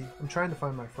Daisy. I'm trying to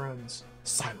find my friends.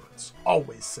 Silence.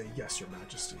 Always say yes, Your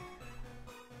Majesty.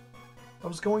 I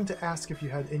was going to ask if you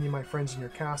had any of my friends in your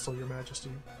castle, Your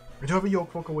Majesty. I do have a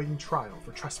Yolkfolk awaiting trial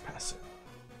for trespassing.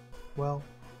 Well,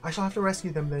 I shall have to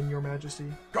rescue them then, Your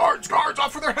Majesty. Guards, guards,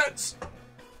 off for their heads!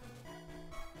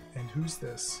 And who's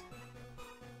this?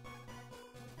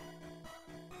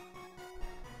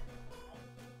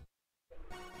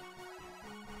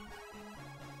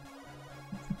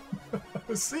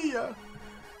 See ya!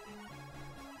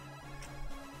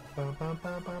 Got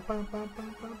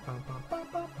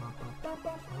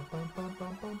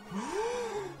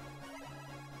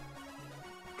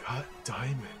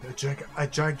diamond. A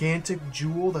gigantic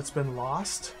jewel that's been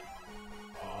lost?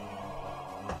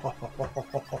 Oh,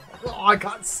 I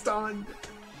got stunned!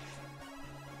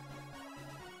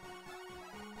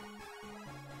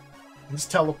 Just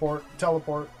teleport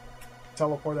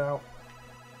out.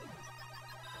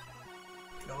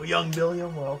 Oh, young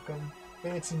Billiam, welcome.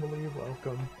 Fancy Malia,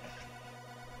 welcome.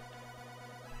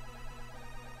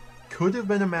 Could have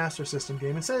been a Master System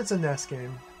game. Instead, it's a NES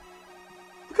game.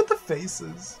 Look at the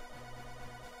faces.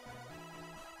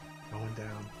 Going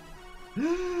down.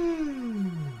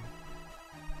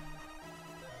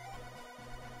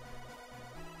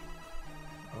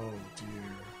 Oh,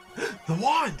 dear. The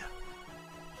wand!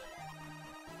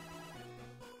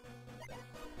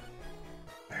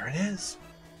 There it is.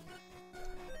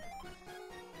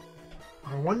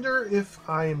 I wonder if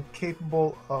I am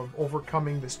capable of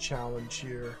overcoming this challenge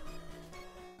here.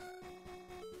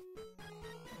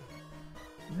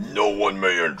 No one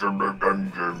may enter the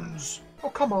dungeons. Oh,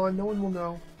 come on, no one will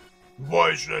know.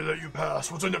 Why should I let you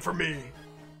pass? What's in it for me?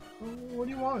 What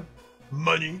do you want?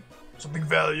 Money? Something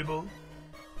valuable?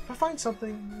 If I find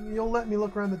something, you'll let me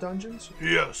look around the dungeons?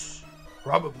 Yes,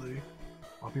 probably.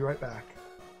 I'll be right back.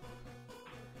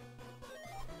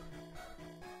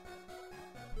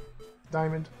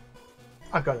 Diamond.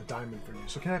 I've got a diamond for you,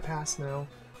 so can I pass now?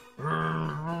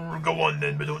 Go on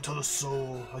then, but don't tell a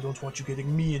soul. I don't want you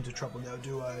getting me into trouble now,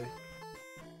 do I?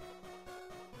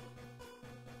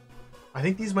 I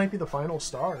think these might be the final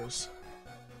stars.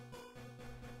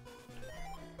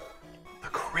 The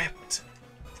crypt.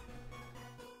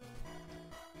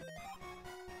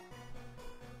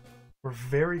 We're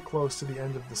very close to the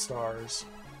end of the stars.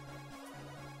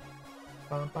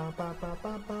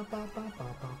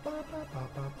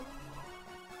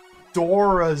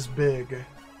 Dora's big.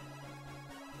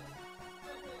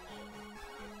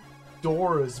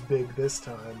 Dora's big this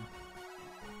time.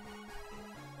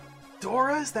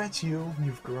 Dora, is that you?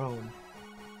 You've grown.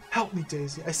 Help me,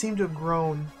 Daisy. I seem to have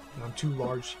grown, and I'm too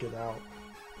large to get out.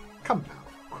 Come now.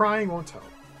 Crying won't help.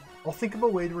 I'll think of a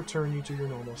way to return you to your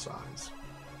normal size.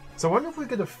 So I wonder if we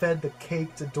could have fed the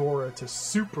cake to Dora to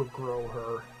super grow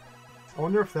her. I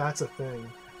wonder if that's a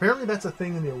thing. Apparently that's a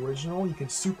thing in the original. You can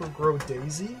super grow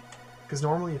Daisy. Because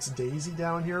normally it's Daisy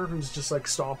down here who's just like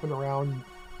stomping around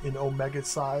in Omega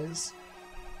size.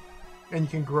 And you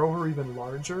can grow her even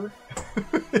larger.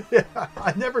 Yeah,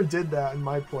 I never did that in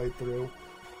my playthrough.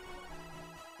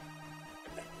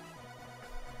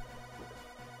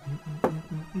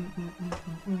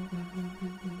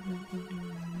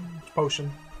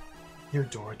 Potion. Here,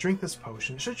 Dora, drink this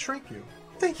potion. It should shrink you.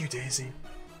 Thank you, Daisy.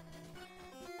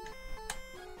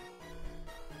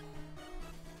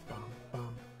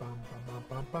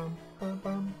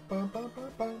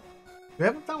 We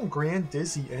haven't found Grand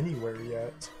Dizzy anywhere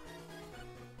yet.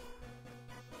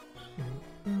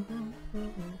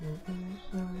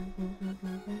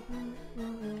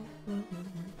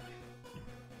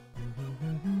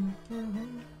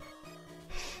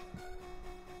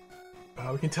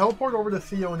 We can teleport over to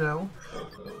Theo now.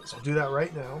 So I'll do that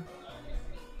right now.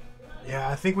 Yeah,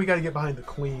 I think we gotta get behind the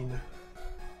Queen.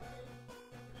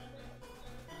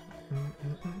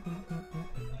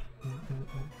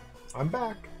 I'm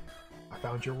back. I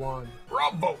found your wand.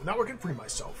 Bravo! Now I can free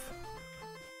myself.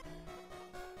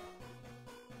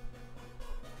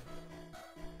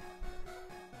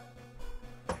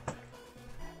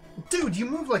 Dude, you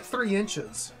moved like 3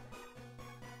 inches.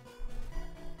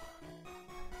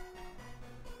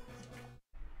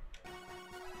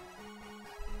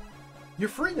 You're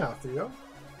free now, Theo.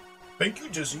 Thank you,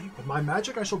 Dizzy. With my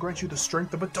magic, I shall grant you the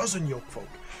strength of a dozen Yolkfolk.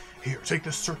 Here, take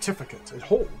this certificate. It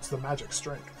holds the magic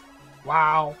strength.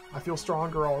 Wow, I feel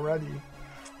stronger already.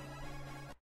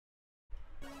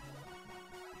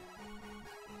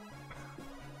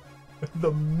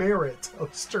 The merit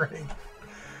of strength.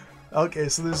 Okay,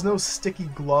 so there's no sticky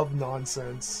glove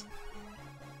nonsense.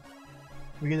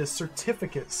 We get a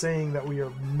certificate saying that we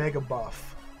are mega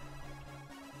buff.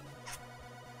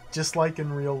 Just like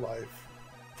in real life.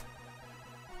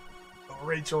 Oh,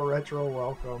 Rachel Retro,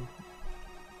 welcome.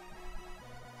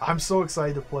 I'm so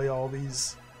excited to play all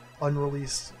these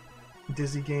unreleased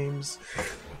Dizzy games.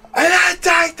 And I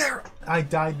died there! I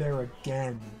died there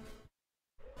again.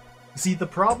 See, the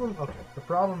problem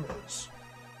is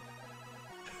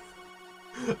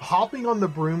hopping on the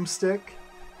broomstick,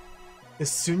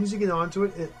 as soon as you get onto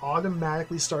it, it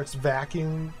automatically starts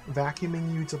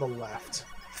vacuuming you to the left.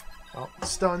 Oh,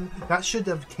 stun. That should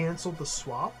have canceled the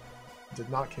swap. It did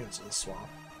not cancel the swap.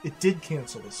 It did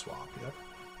cancel the swap, yep.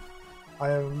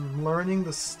 I am learning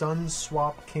the stun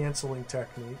swap canceling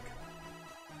technique.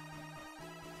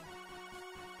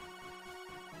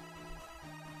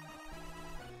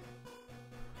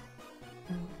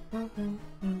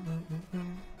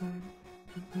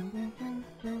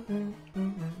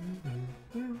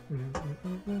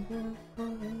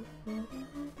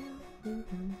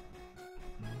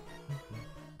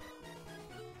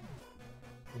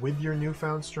 With your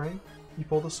newfound strength, you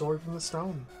pull the sword from the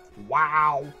stone.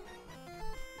 Wow!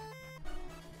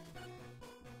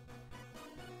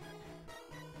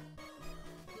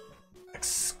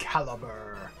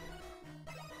 Excalibur!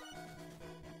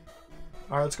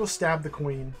 Alright, let's go stab the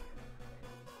queen.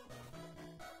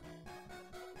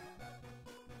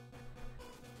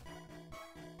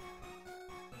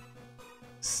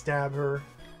 Stab her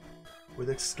with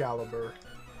Excalibur.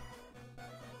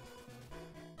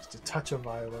 Just a touch of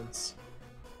violence.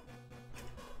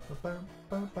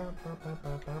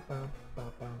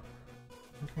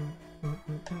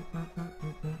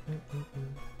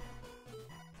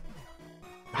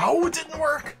 Oh, it didn't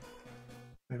work!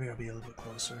 Maybe I'll be a little bit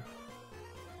closer.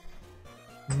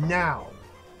 Now,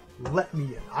 let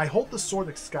me in. I hold the sword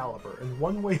Excalibur, and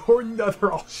one way or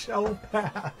another I shall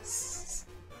pass.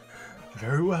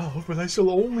 Very well, but I shall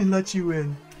only let you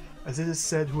in. As it is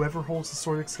said, whoever holds the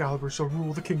sword Excalibur shall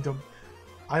rule the kingdom.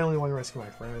 I only want to rescue my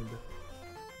friend.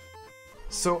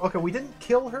 So, okay, we didn't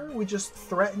kill her, we just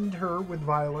threatened her with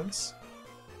violence.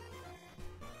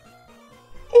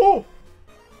 Oh!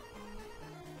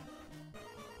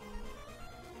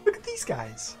 Look at these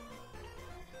guys.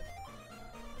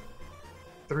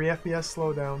 3 FPS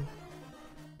slowdown.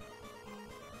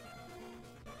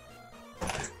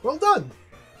 Well done!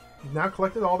 You've now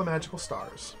collected all the magical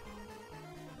stars.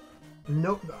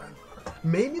 Nope.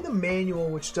 Maybe the manual,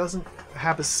 which doesn't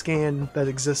have a scan that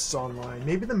exists online,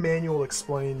 maybe the manual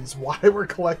explains why we're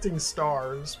collecting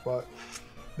stars, but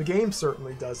the game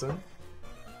certainly doesn't.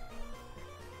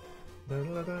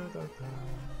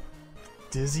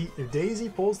 Daisy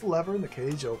pulls the lever and the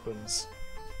cage opens.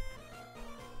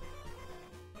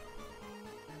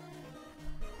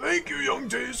 Thank you, young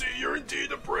Daisy. You're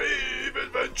indeed a brave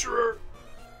adventurer.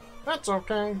 That's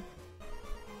okay.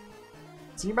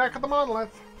 See you back at the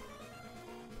monolith.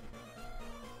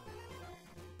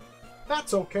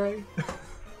 That's okay.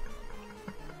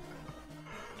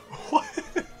 What?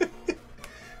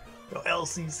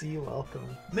 LCC,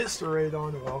 welcome. Mr.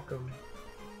 Radon, welcome.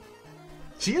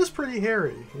 She is pretty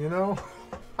hairy, you know?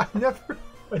 I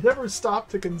never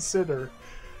stopped to consider.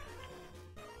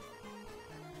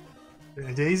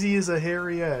 Daisy is a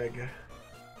hairy egg.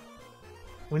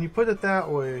 When you put it that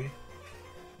way,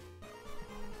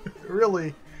 it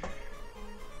really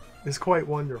is quite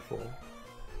wonderful.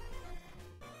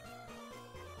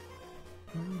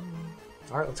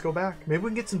 Alright, let's go back. Maybe we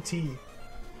can get some tea.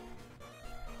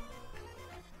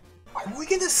 Are we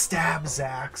gonna stab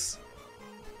Zax?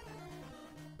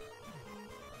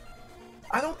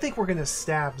 I don't think we're gonna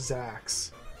stab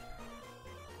Zax.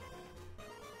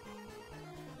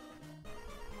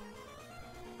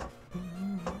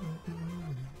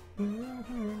 The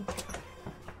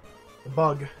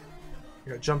bug. I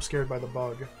got jump scared by the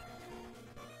bug.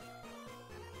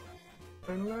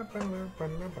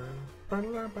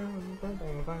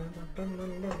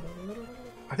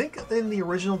 I think in the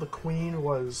original the queen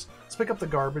was... Let's pick up the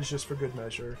garbage just for good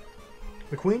measure.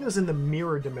 The queen was in the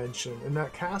mirror dimension, and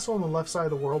that castle on the left side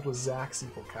of the world was Zax's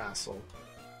evil castle.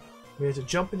 We had to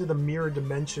jump into the mirror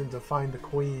dimension to find the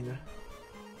queen.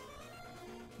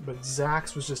 But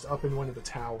Zax was just up in one of the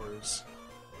towers.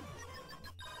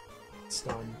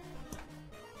 Stun.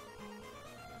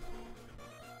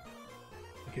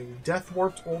 Okay, we death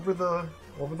warped over the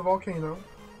volcano.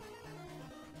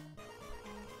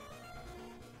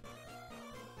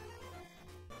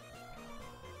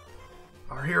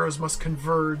 Our heroes must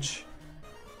converge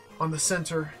on the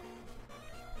center.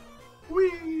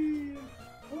 Whee!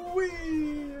 Whee!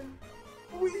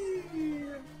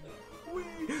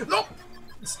 Nope!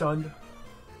 Stunned.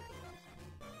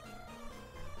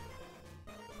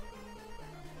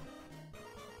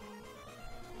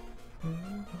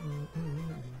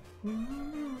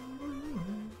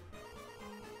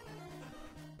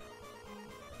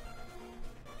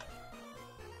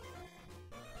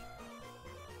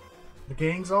 The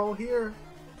gang's all here.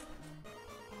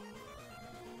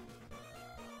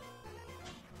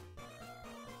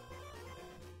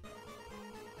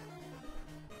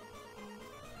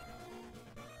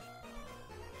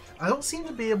 I don't seem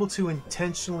to be able to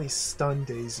intentionally stun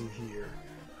Daisy here.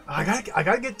 I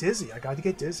gotta get Dizzy. I gotta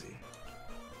get Dizzy.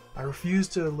 I refuse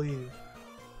to leave.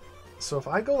 So if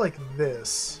I go like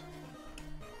this...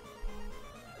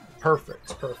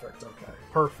 Perfect, perfect, okay.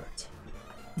 Perfect.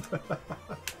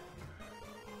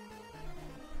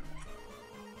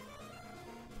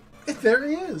 There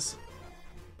he is!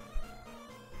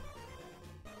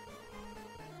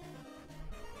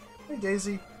 Hey,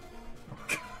 Daisy.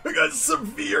 I got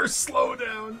severe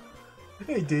slowdown.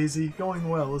 Hey, Daisy. Going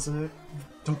well, isn't it?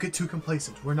 Don't get too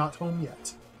complacent. We're not home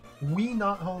yet. We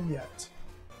not home yet.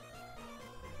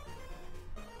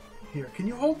 Here, can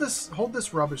you hold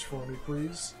this rubbish for me,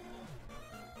 please?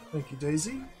 Thank you,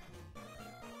 Daisy.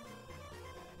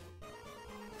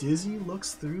 Dizzy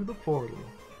looks through the portal.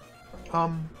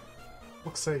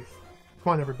 Looks safe.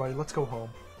 Come on, everybody, let's go home.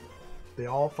 They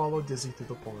all follow Dizzy through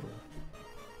the portal.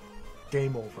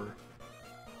 Game over.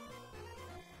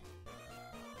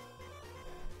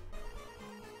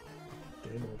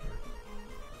 Game over.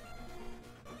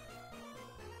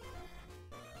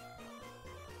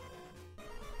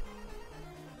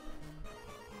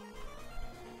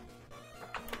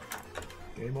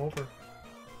 Game over.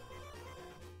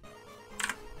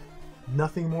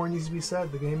 Nothing more needs to be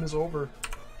said. The game is over.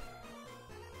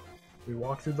 We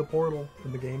walk through the portal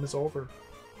and the game is over.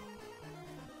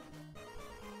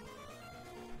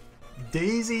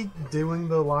 Daisy doing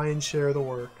the lion's share of the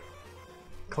work.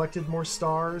 Collected more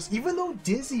stars. Even though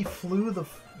Dizzy flew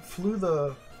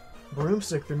the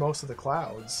broomstick through most of the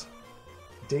clouds,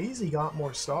 Daisy got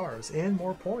more stars and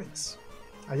more points.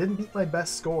 I didn't beat my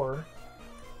best score.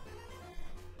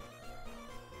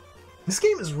 This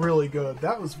game is really good.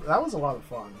 That was a lot of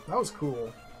fun. That was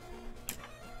cool.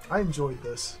 I enjoyed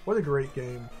this. What a great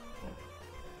game.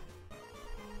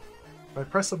 If I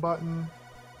press a button...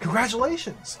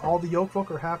 Congratulations! All the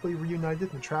Yolkfolk are happily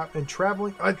reunited and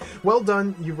traveling... well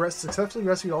done! You've successfully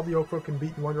rescued all the Yolkfolk and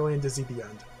beaten Wonderland Dizzy the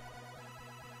end.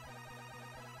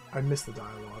 I missed the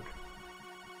dialogue.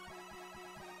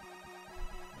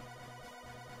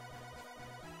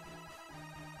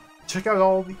 Check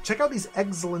out these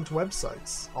excellent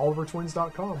websites.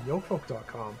 OliverTwins.com,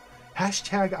 Yolkfolk.com.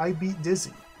 Hashtag I beat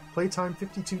Dizzy. Playtime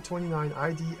 5229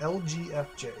 ID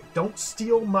LGFJ. Don't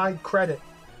steal my credit,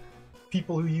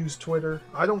 people who use Twitter.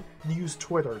 I don't use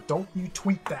Twitter. Don't you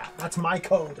tweet that. That's my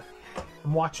code.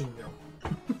 I'm watching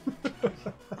you.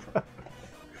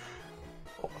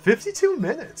 52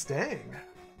 minutes, dang.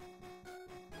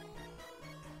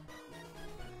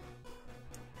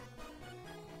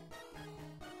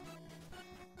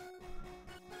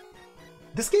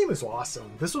 This game is awesome.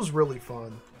 This was really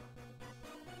fun.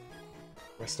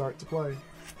 I start to play.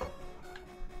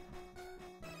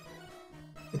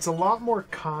 It's a lot more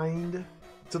kind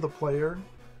to the player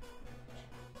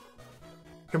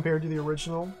compared to the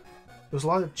original. There's a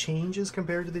lot of changes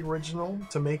compared to the original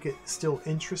to make it still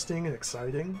interesting and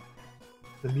exciting.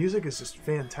 The music is just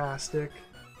fantastic.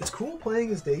 It's cool playing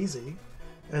as Daisy,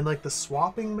 and like the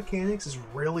swapping mechanics is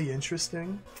really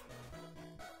interesting.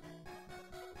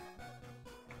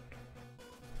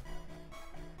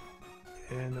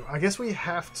 And I guess we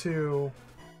have to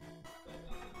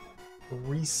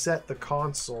reset the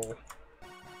console.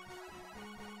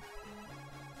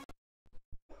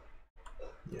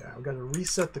 Yeah, we got to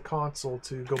reset the console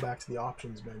to go back to the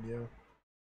options menu.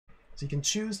 So you can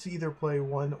choose to either play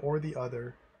one or the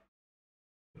other.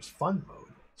 There's fun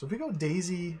mode. So if we go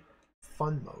Daisy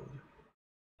fun mode.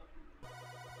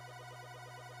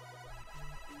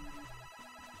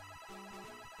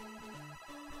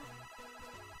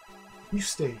 You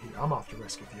stay here. I'm off to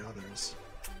rescue the others.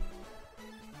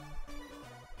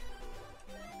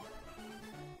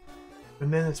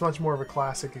 And then it's much more of a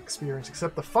classic experience,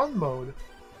 except the fun mode.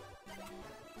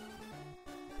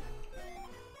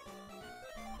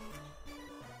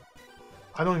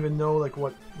 I don't even know like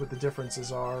what the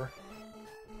differences are.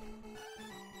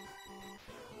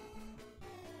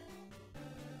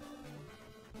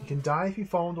 You can die if you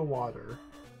fall into water.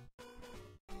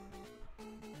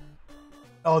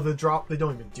 Oh, the drop, they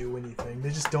don't even do anything. They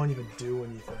just don't even do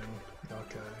anything.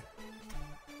 Okay.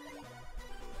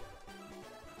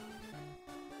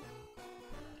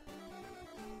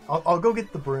 I'll go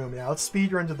get the broom. Yeah, let's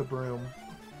speed run to the broom.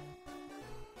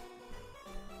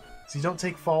 So you don't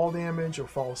take fall damage or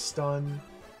fall stun.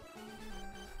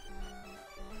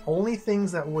 Only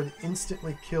things that would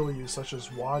instantly kill you, such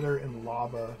as water and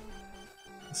lava,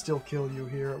 can still kill you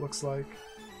here, it looks like.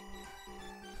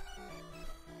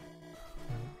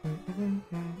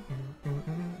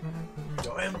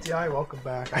 Oh, MTI, welcome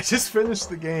back. I just finished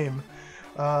the game.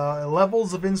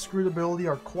 Levels of inscrutability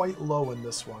are quite low in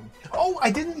this one. Oh,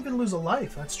 I didn't even lose a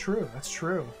life. That's true. That's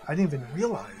true. I didn't even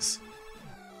realize.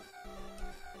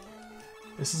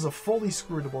 This is a fully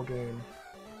scrutable game.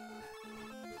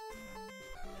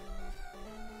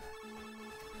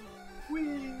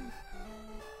 Whee!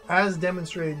 As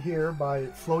demonstrated here by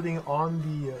floating on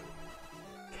the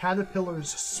caterpillar's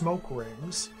smoke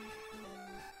rings.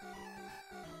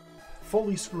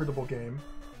 Fully scrutable game.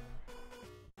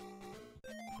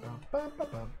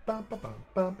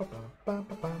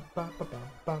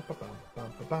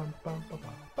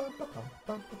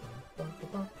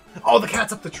 Oh, the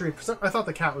cat's up the tree. I thought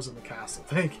the cat was in the castle.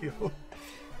 Thank you.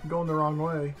 I'm going the wrong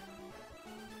way.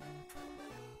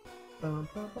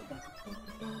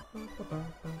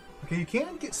 Okay, you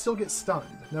can still get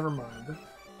stunned. Never mind.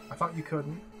 I thought you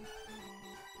couldn't.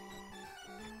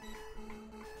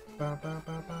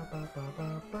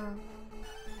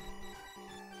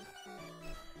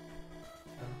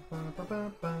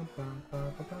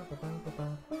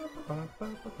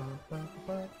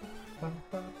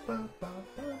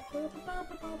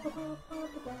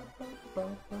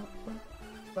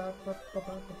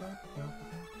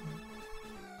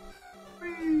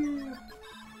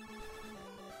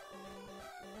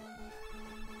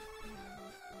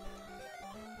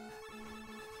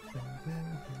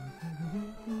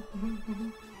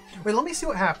 Wait, let me see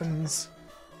what happens.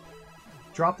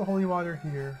 Drop the holy water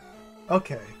here.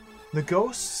 Okay. The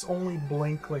ghosts only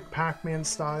blink like Pac-Man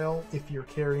style if you're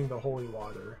carrying the holy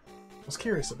water. I was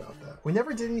curious about that. We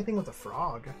never did anything with the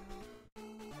frog.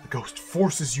 The ghost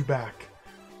forces you back.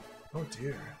 Oh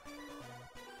dear.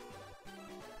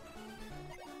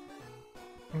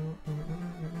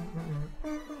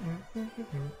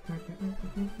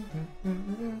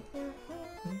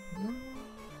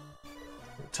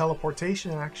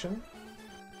 Teleportation action.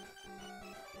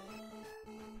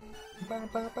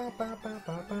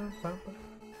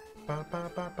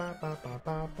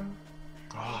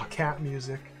 Oh, cat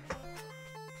music.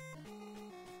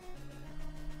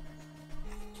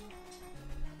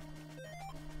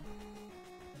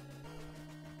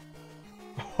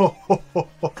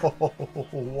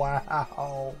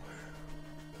 Wow.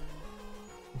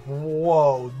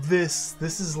 Whoa, this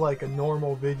is like a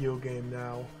normal video game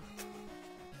now.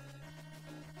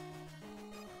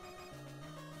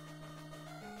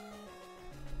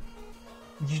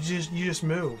 You just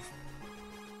move.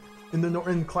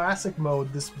 In classic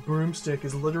mode, this broomstick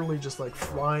is literally just like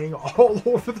flying all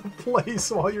over the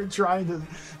place while you're trying to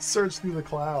search through the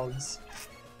clouds.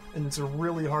 And it's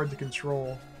really hard to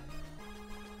control.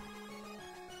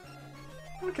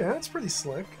 Okay, that's pretty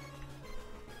slick.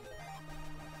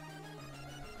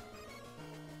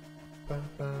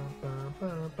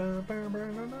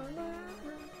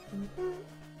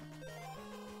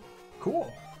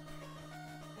 Cool.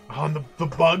 Oh, and the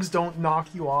bugs don't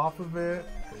knock you off of it?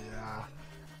 Yeah.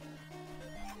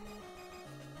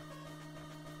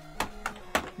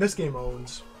 This game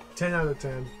owns. 10 out of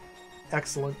 10.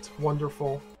 Excellent.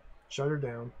 Wonderful. Shut her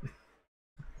down.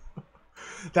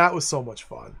 That was so much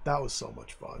fun. That was so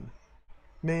much fun.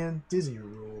 Man, Dizzy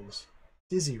rules.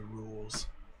 Dizzy rules.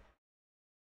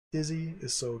 Dizzy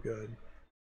is so good.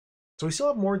 So we still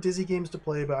have more Dizzy games to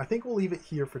play, but I think we'll leave it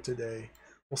here for today.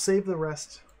 We'll save the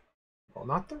rest. Well,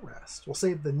 not the rest. We'll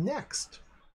save the next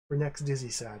for next Dizzy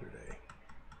Saturday.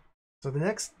 So the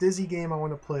next Dizzy game I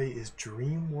want to play is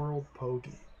Dream World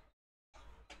Pogi,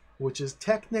 which is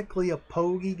technically a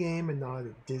Pogi game and not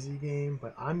a Dizzy game,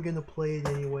 but I'm going to play it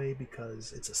anyway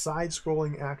because it's a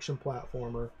side-scrolling action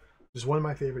platformer, which is one of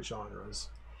my favorite genres.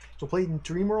 So play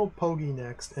Dream World Pogi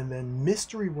next, and then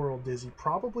Mystery World Dizzy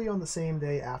probably on the same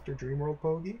day after Dream World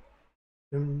Pogi.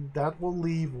 And that will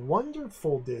leave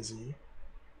Wonderful Dizzy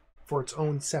for its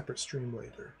own separate stream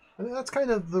later. I mean, that's kind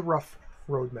of the rough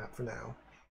roadmap for now.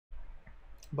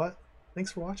 But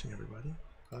thanks for watching, everybody.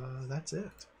 That's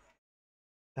it.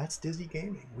 That's Dizzy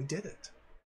Gaming. We did it.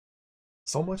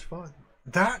 So much fun.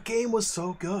 That game was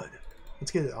so good.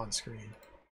 Let's get it on screen.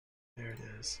 There it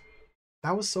is.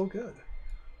 That was so good.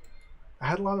 I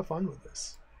had a lot of fun with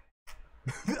this.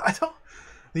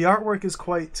 The artwork is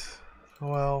quite,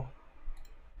 well,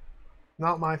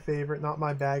 not my favorite, not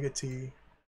my bag of tea,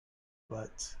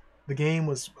 but The game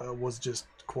was just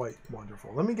quite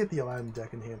wonderful. Let me get the Aladdin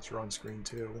deck enhancer on screen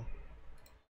too.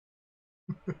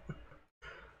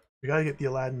 We gotta get the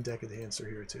Aladdin deck enhancer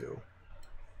here too.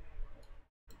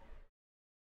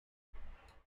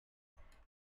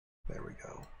 There we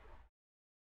go.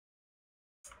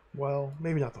 Well,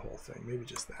 maybe not the whole thing. Maybe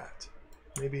just that.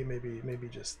 Maybe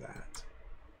just that.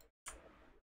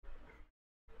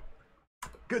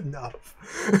 Good enough.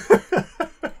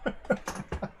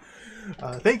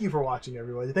 Thank you for watching,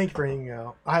 everybody. Thank you for hanging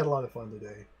out. I had a lot of fun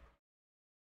today.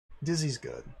 Dizzy's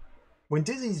good. When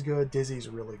Dizzy's good, Dizzy's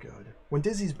really good. When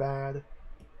Dizzy's bad,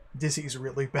 Dizzy's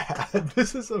really bad.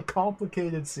 This is a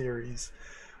complicated series.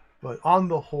 But on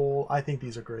the whole, I think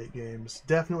these are great games.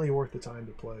 Definitely worth the time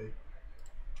to play.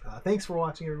 Thanks for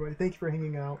watching, everybody. Thank you for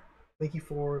hanging out. Thank you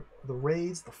for the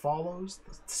raids, the follows,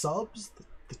 the subs,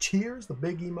 the cheers, the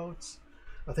big emotes.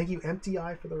 Thank you, Empty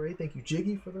Eye, for the raid. Thank you,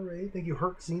 Jiggy, for the raid. Thank you,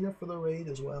 Herc Xena, for the raid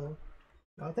as well.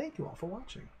 Thank you all for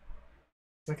watching.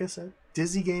 Like I said,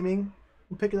 Dizzy Gaming,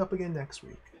 we'll pick it up again next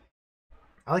week.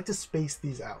 I like to space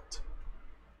these out.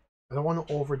 I don't want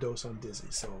to overdose on Dizzy,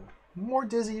 so more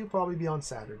Dizzy will probably be on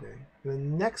Saturday. And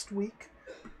then next week,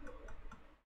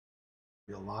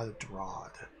 be a lot of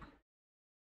Drod.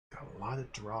 Got a lot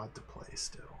of Drod to play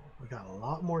still. We got a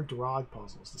lot more Drod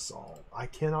puzzles to solve. I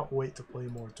cannot wait to play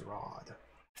more Drod.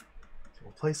 So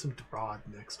we'll play some Drod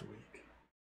next week.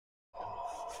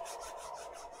 Oh,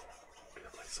 we're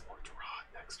gonna play some more Drod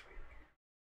next week.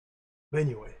 But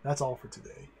anyway, that's all for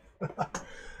today.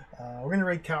 We're gonna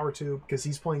raid Cower 2 because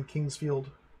he's playing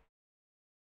Kingsfield.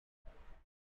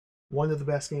 One of the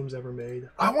best games ever made.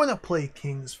 I want to play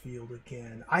Kingsfield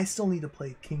again. I still need to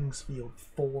play Kingsfield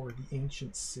 4, the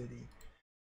Ancient City.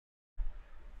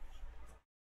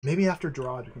 Maybe after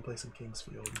Drod we can play some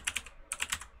Kingsfield.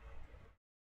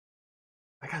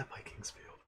 I gotta play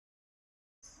Kingsfield.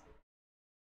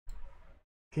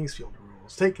 Kingsfield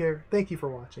rules. Take care. Thank you for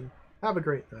watching. Have a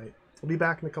great night. I'll be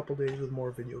back in a couple days with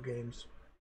more video games.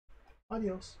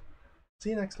 Adios. See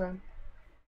you next time.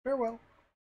 Farewell.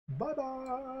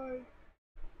 Bye-bye.